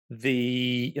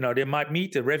they might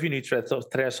meet the revenue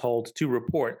threshold to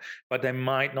report, but they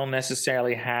might not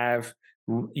necessarily have,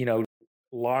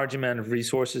 large amount of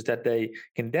resources that they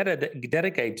can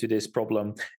dedicate to this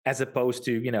problem, as opposed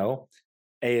to,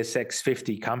 ASX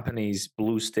 50 companies,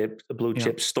 blue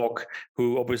chip stock,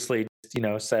 who obviously,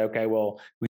 say, okay, well,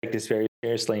 we take this very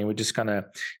seriously and we're just going to,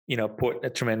 put a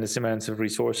tremendous amounts of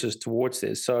resources towards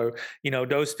this. So,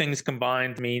 those things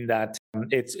combined mean that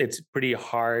it's pretty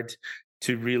hard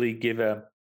to really give a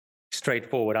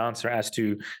straightforward answer as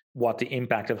to what the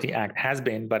impact of the act has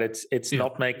been, but it's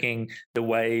not making the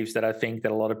waves that I think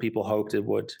that a lot of people hoped it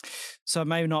would. So it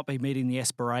may not be meeting the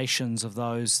aspirations of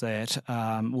those that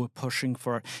were pushing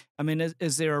for it. I mean,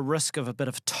 is there a risk of a bit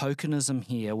of tokenism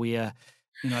here where,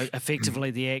 effectively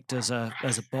the act is a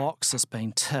box that's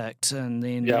been ticked and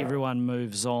then everyone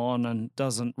moves on and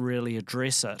doesn't really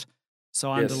address it?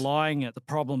 So underlying it, the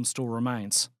problem still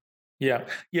remains. Yeah,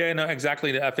 no,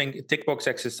 exactly. I think tick box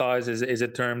exercise is a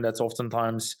term that's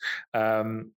oftentimes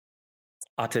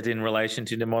uttered in relation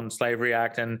to the Modern Slavery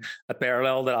Act, and a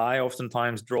parallel that I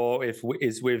oftentimes draw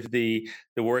is with the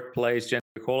Workplace Gender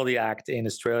Equality Act in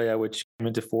Australia, which came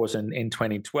into force in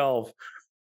 2012.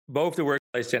 Both the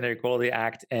Workplace Gender Equality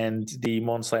Act and the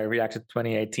Modern Slavery Act of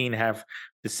 2018 have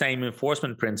the same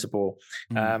enforcement principle.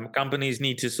 Companies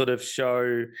need to sort of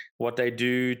show what they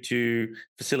do to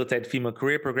facilitate female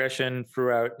career progression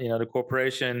throughout, the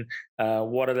corporation.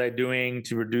 What are they doing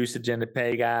to reduce the gender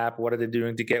pay gap? What are they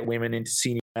doing to get women into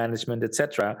senior management,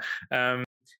 etc.?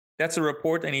 That's a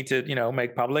report they need to,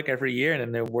 make public every year, and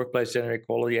then the Workplace Gender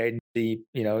Equality Agency,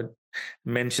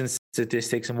 mentions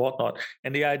statistics and whatnot.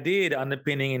 And the idea, the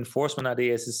underpinning enforcement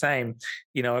idea is the same.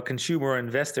 A consumer or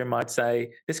investor might say,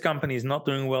 this company is not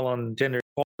doing well on gender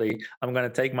equality. I'm going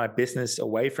to take my business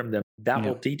away from them. That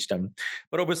will teach them.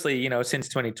 But obviously, since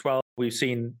 2012, we've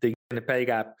seen the pay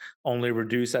gap only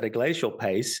reduce at a glacial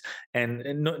pace.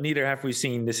 And neither have we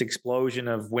seen this explosion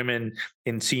of women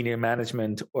in senior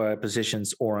management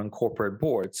positions or on corporate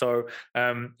boards. So,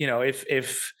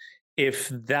 if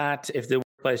the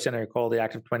Workplace Gender Equality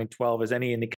Act of 2012 is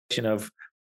any indication of,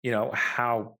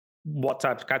 what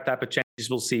type of changes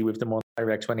we'll see with the Modern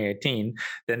Slavery Act 2018,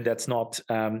 then that's not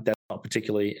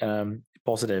particularly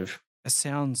positive. It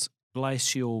sounds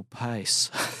glacial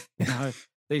pace.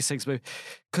 These things move.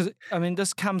 Because,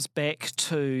 this comes back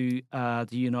to the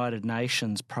United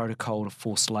Nations Protocol to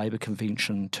Forced Labour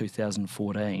Convention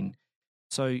 2014.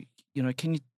 So,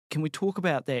 can we talk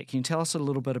about that? Can you tell us a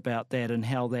little bit about that and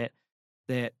how that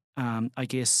I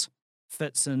guess,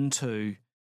 fits into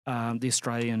the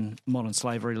Australian modern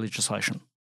slavery legislation?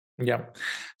 Yeah.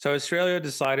 So Australia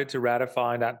decided to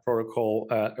ratify that protocol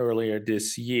earlier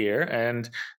this year. And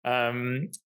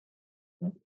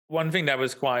one thing that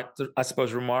was quite, I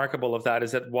suppose, remarkable of that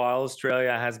is that while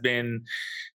Australia has been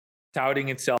touting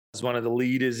itself as one of the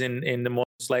leaders in the modern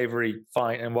slavery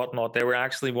fight and whatnot, they were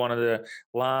actually one of the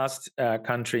last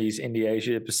countries in the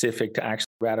Asia Pacific to actually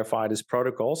ratify this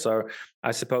protocol. So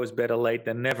I suppose better late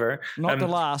than never. Not the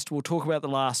last. We'll talk about the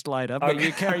last later. But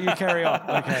you carry on.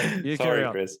 Okay, you carry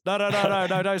on. Chris. No.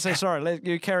 Don't say sorry.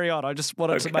 You carry on. I just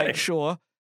wanted to make sure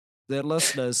that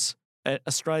listeners,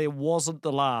 Australia wasn't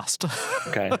the last.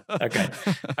 Okay.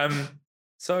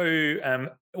 So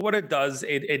what it does,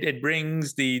 it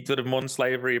brings the sort of modern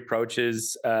slavery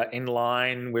approaches in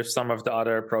line with some of the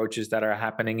other approaches that are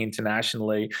happening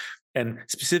internationally, and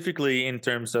specifically in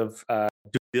terms of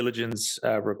due diligence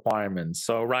requirements.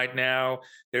 So right now,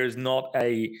 there is not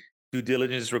a due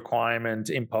diligence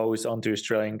requirement imposed onto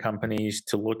Australian companies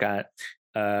to look at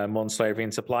modern slavery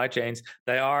and supply chains.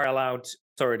 They are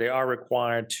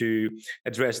required to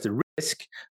address the risk,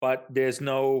 but there's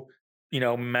no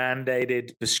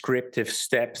mandated prescriptive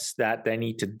steps that they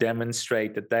need to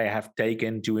demonstrate that they have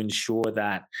taken to ensure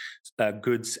that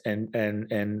goods and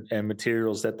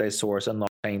materials that they source are not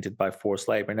tainted by forced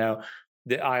labor. Now,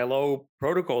 the ILO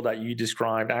protocol that you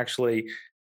described actually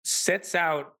sets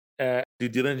out a due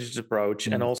diligence approach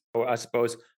and also, I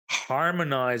suppose,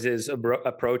 harmonizes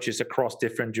approaches across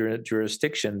different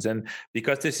jurisdictions. And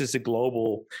because this is a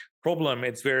global problem,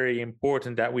 it's very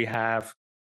important that we have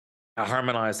a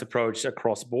harmonized approach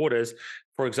across borders,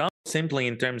 for example, simply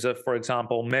in terms of, for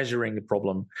example, measuring the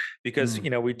problem. Because,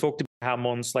 we talked about how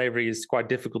modern slavery is quite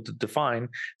difficult to define.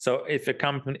 So if a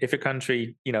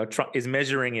country, is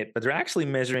measuring it, but they're actually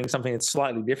measuring something that's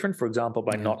slightly different, for example,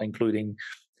 by not including,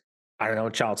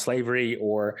 child slavery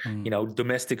or,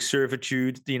 domestic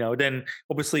servitude, then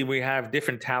obviously we have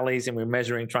different tallies and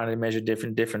we're trying to measure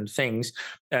different things.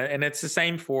 And it's the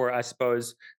same for, I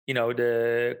suppose,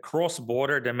 the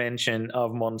cross-border dimension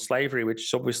of modern slavery, which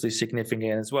is obviously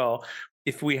significant as well.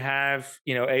 If we have,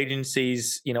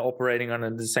 agencies, operating under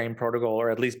the same protocol,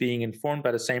 or at least being informed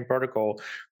by the same protocol,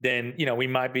 then, we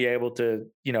might be able to,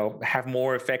 have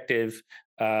more effective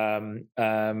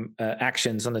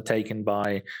actions undertaken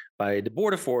by the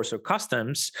border force or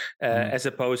customs, as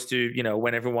opposed to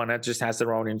when everyone just has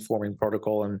their own informing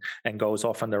protocol and goes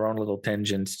off on their own little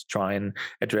tangents to try and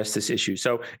address this issue.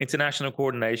 So international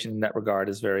coordination in that regard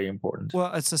is very important.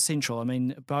 Well, it's essential. I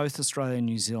mean, both Australia and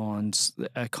New Zealand's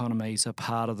economies are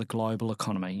part of the global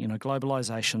economy.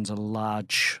 Globalization's a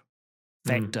large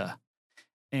factor,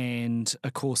 and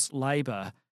of course,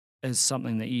 labour is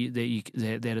something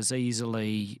that is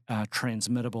easily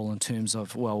transmittable in terms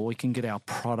of, well, we can get our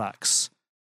products,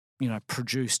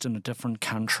 produced in a different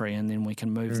country, and then we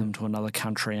can move them to another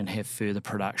country and have further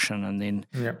production, and then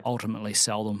ultimately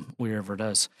sell them wherever it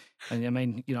is. And I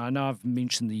mean, I know I've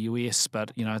mentioned the US,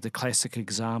 but the classic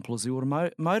example is the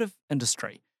automotive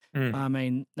industry. I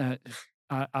mean,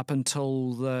 up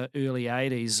until the early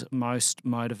 80s, most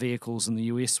motor vehicles in the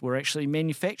US were actually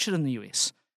manufactured in the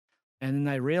US. And then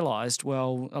they realised,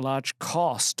 well, a large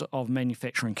cost of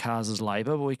manufacturing cars is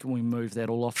labour. We move that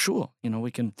all offshore.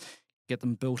 We can get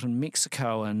them built in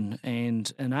Mexico and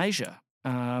in Asia,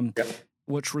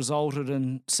 which resulted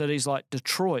in cities like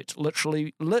Detroit.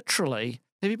 Literally.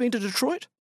 Have you been to Detroit?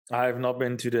 I have not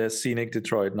been to the scenic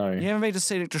Detroit, no. You haven't been to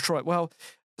scenic Detroit? Well,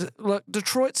 look,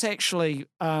 Detroit's actually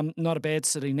not a bad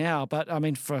city now, but I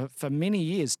mean, for many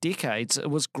years, decades, it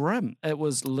was grim. It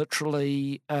was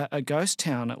literally a ghost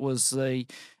town. It was the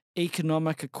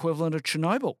economic equivalent of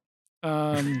Chernobyl.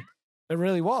 It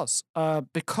really was,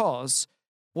 because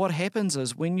what happens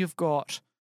is when you've got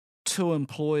two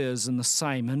employers in the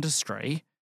same industry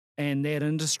and that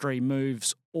industry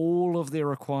moves all of their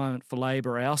requirement for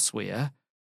labour elsewhere,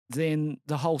 then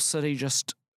the whole city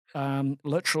just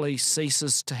literally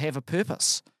ceases to have a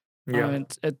purpose. Yeah.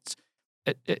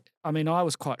 I mean, I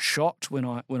was quite shocked when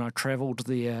I travelled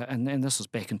there, and this was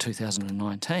back in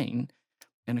 2019,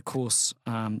 and of course,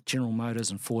 General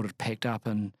Motors and Ford had packed up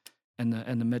in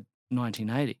the mid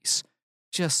 1980s.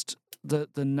 Just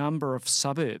the number of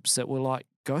suburbs that were like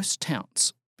ghost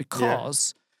towns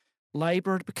because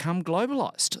labour had become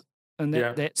globalised, and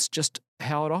that's just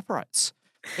how it operates.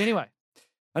 Anyway.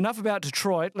 Enough about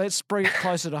Detroit. Let's bring it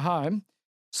closer to home.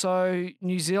 So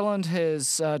New Zealand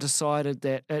has decided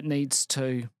that it needs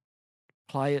to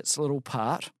play its little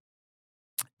part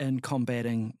in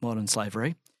combating modern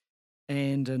slavery.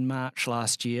 And in March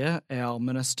last year, our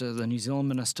minister, the New Zealand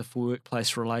Minister for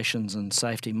Workplace Relations and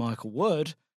Safety, Michael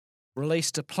Wood,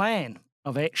 released a plan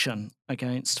of action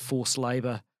against forced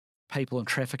labour, people and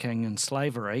trafficking and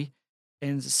slavery,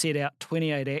 and set out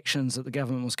 28 actions that the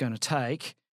government was going to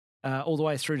take all the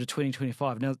way through to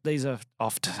 2025. Now, these are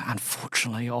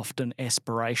unfortunately often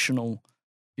aspirational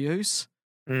views,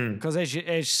 because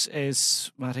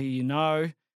as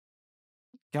Marty,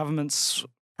 government's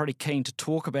pretty keen to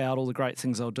talk about all the great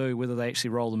things they'll do. Whether they actually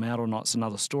roll them out or not is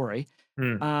another story.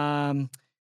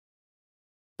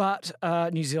 But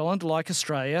New Zealand, like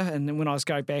Australia, and when I was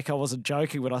going back, I wasn't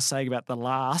joking when I was saying about the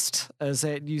last, is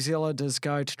that New Zealand is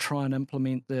going to try and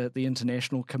implement the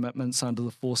international commitments under the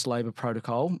Forced Labour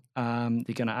Protocol.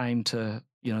 They're going to aim to,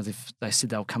 they said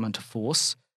they'll come into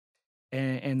force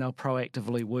and they'll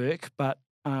proactively work. But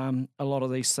a lot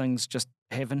of these things just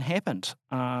haven't happened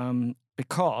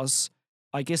because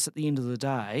I guess at the end of the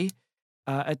day,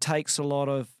 it takes a lot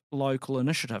of local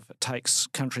initiative. It takes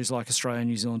countries like Australia and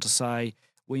New Zealand to say,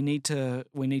 we need to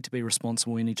be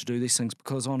responsible. We need to do these things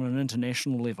because on an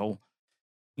international level,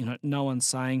 no one's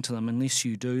saying to them, unless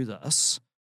you do this,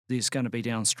 there's going to be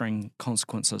downstream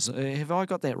consequences. Have I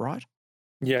got that right?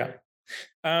 Yeah.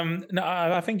 No,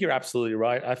 I think you're absolutely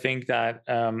right. I think that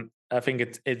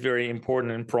it's very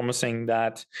important and promising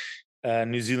that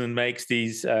New Zealand makes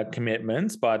these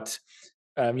commitments, but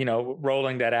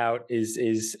rolling that out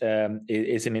is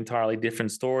an entirely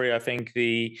different story. I think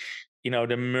the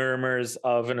murmurs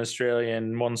of an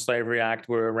Australian Modern Slavery Act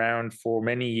were around for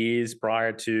many years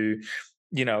prior to,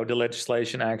 the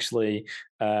legislation actually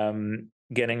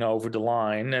getting over the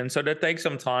line. And so that takes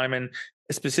some time, and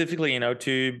specifically,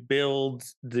 to build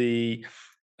the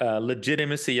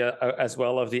legitimacy as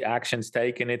well of the actions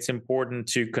taken. It's important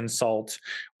to consult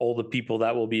all the people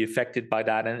that will be affected by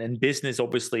that. And business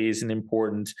obviously is an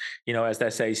important, as they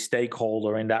say,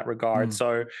 stakeholder in that regard.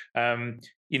 So, when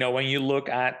you look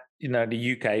at,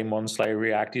 the UK Modern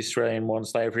Slavery Act, the Australian Modern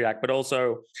Slavery Act, but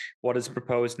also what is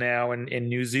proposed now in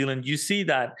New Zealand, you see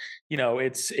that,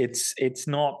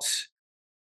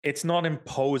 it's not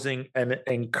imposing an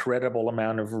incredible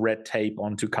amount of red tape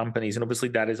onto companies. And obviously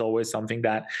that is always something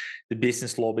that the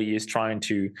business lobby is trying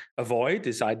to avoid,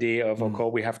 this idea of, okay,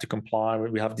 we have to comply,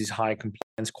 we have these high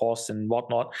compliance costs and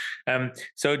whatnot.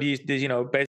 So these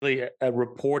basically a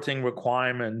reporting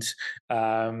requirement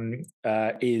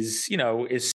is seen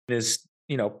as,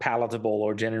 palatable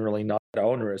or generally not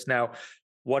onerous. Now,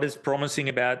 what is promising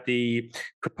about the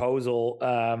proposal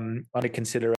under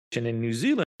consideration in New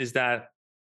Zealand is that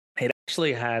it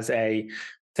actually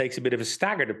takes a bit of a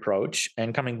staggered approach.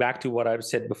 And coming back to what I've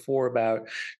said before about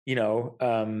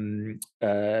the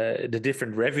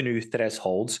different revenue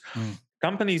thresholds,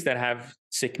 companies that have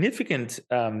significant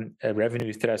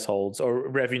revenue thresholds or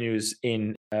revenues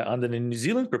in under the New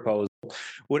Zealand proposal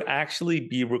would actually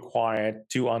be required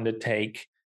to undertake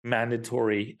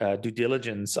mandatory due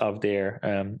diligence of their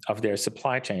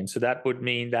supply chain. So that would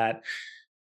mean that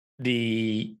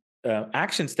the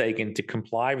actions taken to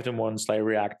comply with the Modern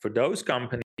Slavery Act for those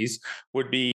companies would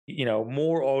be,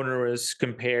 more onerous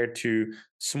compared to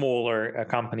smaller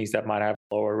companies that might have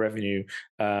lower revenue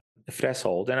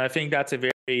threshold. And I think that's a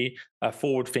very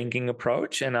forward-thinking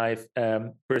approach. And I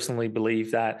personally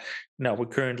believe that, we're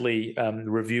currently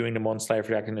reviewing the Modern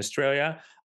Slavery Act in Australia.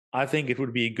 I think it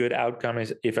would be a good outcome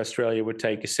if Australia would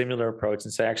take a similar approach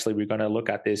and say, actually, we're going to look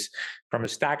at this from a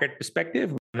staggered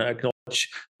perspective. We're going to acknowledge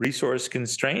resource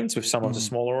constraints with some of the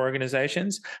smaller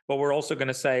organizations, but we're also going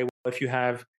to say, well, if you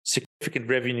have significant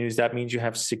revenues, that means you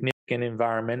have significant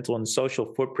environmental and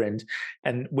social footprint,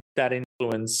 and with that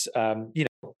influence,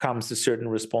 comes a certain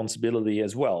responsibility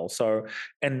as well. So,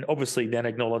 and obviously then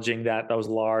acknowledging that those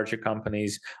larger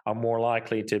companies are more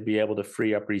likely to be able to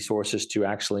free up resources to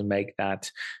actually make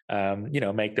that,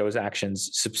 make those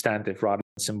actions substantive rather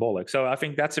than symbolic. So I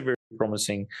think that's a very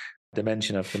promising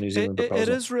dimension of the New Zealand proposal. It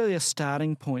is really a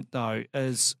starting point, though,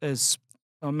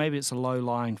 or maybe it's a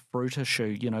low-lying fruit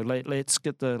issue. Let's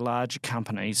get the larger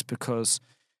companies because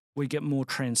we get more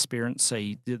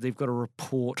transparency. They've got to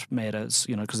report matters,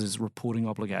 because there's reporting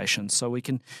obligations. So we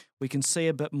can see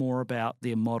a bit more about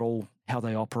their model, how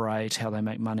they operate, how they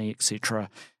make money, etc.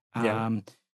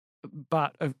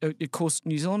 But of course,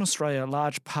 New Zealand, Australia, a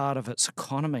large part of its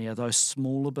economy are those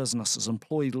smaller businesses,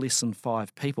 employ less than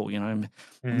 5 people.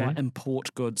 Might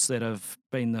import goods that have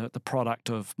been the product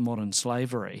of modern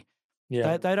slavery.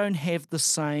 They don't have the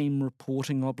same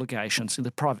reporting obligations. So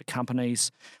the private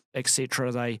companies,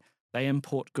 etc. They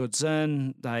import goods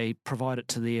in, they provide it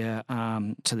to their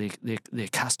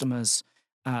customers,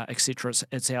 etc.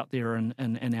 It's out there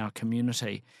in our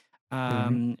community.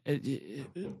 That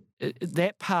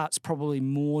part's probably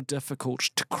more difficult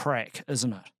to crack,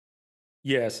 isn't it?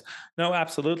 Yes, no,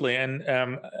 absolutely. And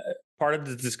part of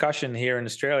the discussion here in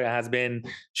Australia has been,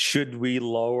 should we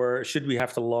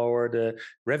have to lower the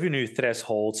revenue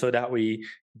threshold so that we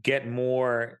get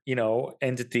more,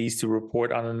 entities to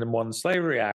report under the Modern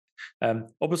Slavery Act?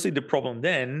 Obviously, the problem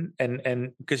then,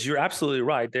 and because you're absolutely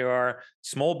right, there are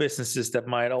small businesses that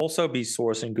might also be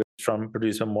sourcing goods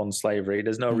produced from modern slavery.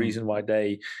 There's no reason why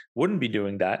they wouldn't be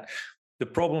doing that. The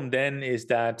problem then is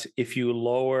that if you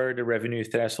lower the revenue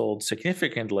threshold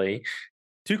significantly,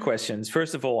 2 questions.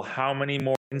 First of all, how many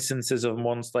more instances of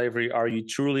modern slavery are you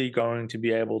truly going to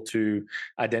be able to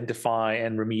identify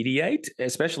and remediate,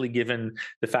 especially given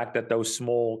the fact that those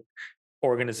small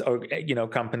companies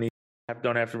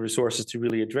don't have the resources to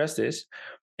really address this?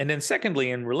 And then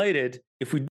secondly, and related,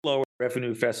 if we do lower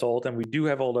revenue threshold and we do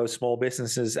have all those small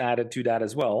businesses added to that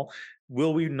as well,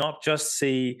 will we not just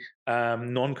see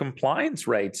non-compliance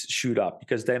rates shoot up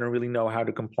because they don't really know how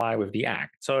to comply with the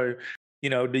act? So,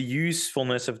 the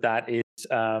usefulness of that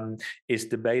is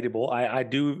debatable. I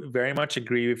do very much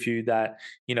agree with you that,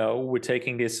 we're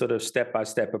taking this sort of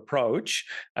step-by-step approach.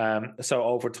 So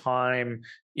over time,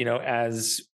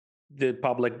 as the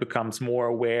public becomes more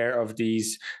aware of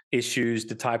these issues,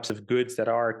 the types of goods that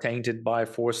are tainted by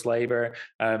forced labor,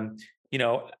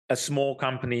 a small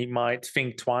company might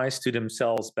think twice to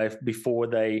themselves before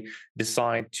they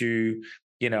decide to,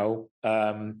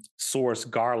 source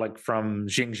garlic from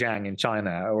Xinjiang in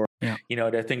China, or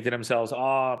they think to themselves,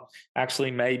 actually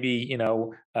maybe,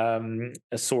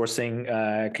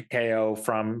 sourcing cacao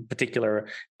from particular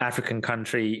African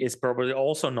country is probably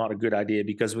also not a good idea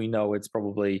because we know it's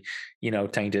probably,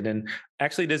 tainted. And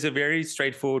actually, there's a very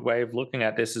straightforward way of looking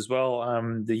at this as well.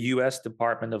 The U.S.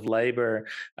 Department of Labor,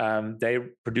 they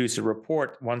produce a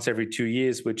report once every 2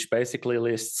 years, which basically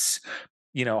lists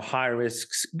high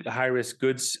risk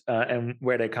goods and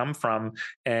where they come from,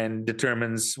 and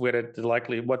determines what the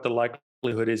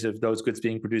likelihood is of those goods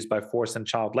being produced by forced and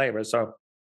child labor. So,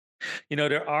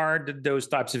 there are those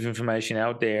types of information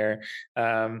out there.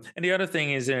 And the other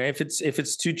thing is, if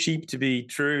it's too cheap to be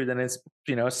true, then it's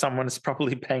someone's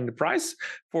probably paying the price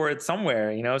for it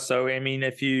somewhere. So I mean,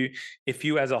 if you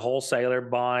as a wholesaler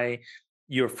buy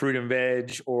your fruit and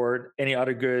veg or any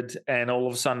other good, and all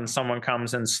of a sudden someone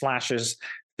comes and slashes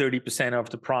 30% of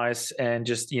the price and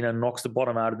just knocks the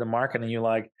bottom out of the market, and you're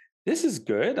like, this is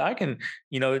good. I can,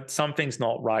 something's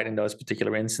not right in those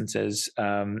particular instances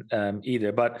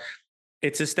either. But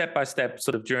it's a step-by-step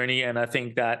sort of journey, and I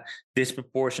think that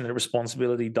disproportionate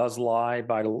responsibility does lie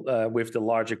with the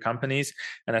larger companies,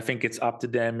 and I think it's up to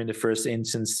them in the first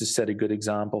instance to set a good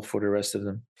example for the rest of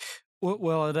them.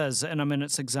 Well, it is, and I mean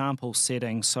it's example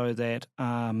setting so that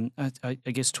I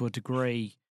guess to a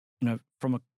degree,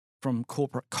 from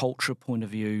corporate culture point of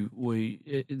view,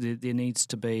 there needs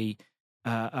to be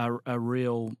a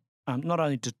real not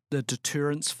only the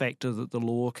deterrence factor that the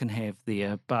law can have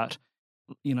there, but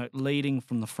leading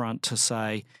from the front to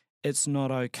say it's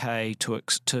not okay to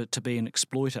be an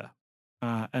exploiter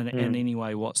in any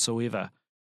way whatsoever,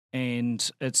 and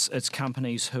it's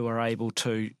companies who are able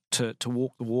to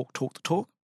walk the walk, talk the talk,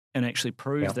 and actually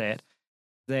prove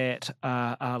that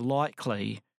are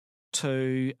likely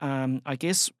to I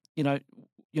guess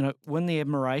win the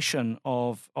admiration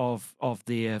of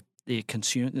their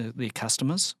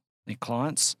customers, their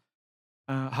clients.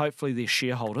 Hopefully their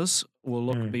shareholders will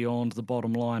look beyond the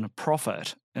bottom line of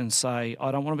profit and say,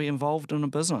 I don't want to be involved in a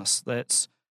business that's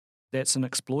an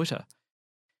exploiter.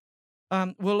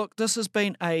 Well, look, this has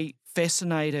been a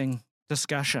fascinating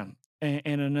discussion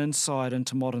and an insight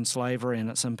into modern slavery and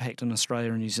its impact in Australia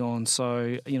and New Zealand.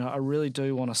 So, I really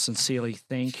do want to sincerely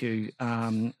thank you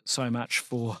so much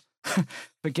for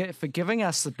for giving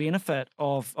us the benefit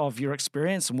of your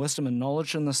experience and wisdom and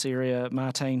knowledge in this area,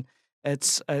 Martijn.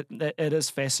 It is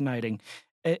fascinating.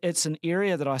 It's an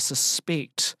area that I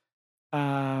suspect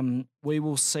we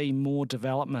will see more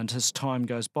development as time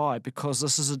goes by, because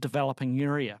this is a developing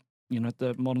area.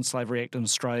 The Modern Slavery Act in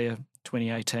Australia,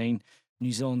 2018,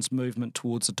 New Zealand's movement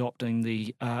towards adopting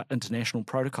the international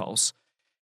protocols.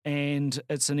 And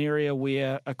it's an area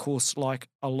where, of course, like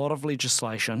a lot of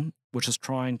legislation, which is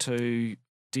trying to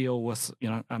deal with,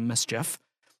 a mischief,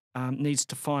 needs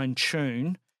to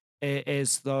fine-tune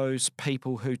as those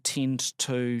people who tend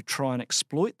to try and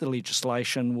exploit the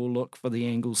legislation will look for the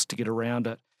angles to get around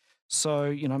it.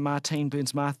 So, Martijn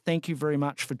Boersma, thank you very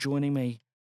much for joining me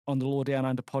on the Law Down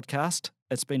Under podcast.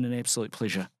 It's been an absolute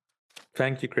pleasure.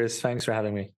 Thank you, Chris. Thanks for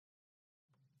having me.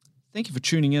 Thank you for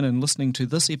tuning in and listening to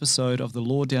this episode of the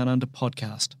Law Down Under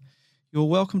podcast. You're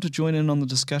welcome to join in on the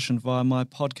discussion via my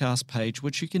podcast page,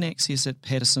 which you can access at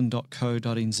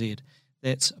patterson.co.nz.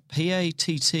 That's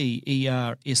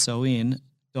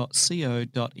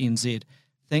patterson.co.nz.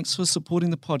 Thanks for supporting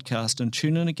the podcast, and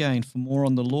tune in again for more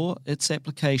on the law, its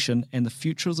application, and the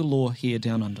future of the law here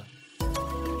down under.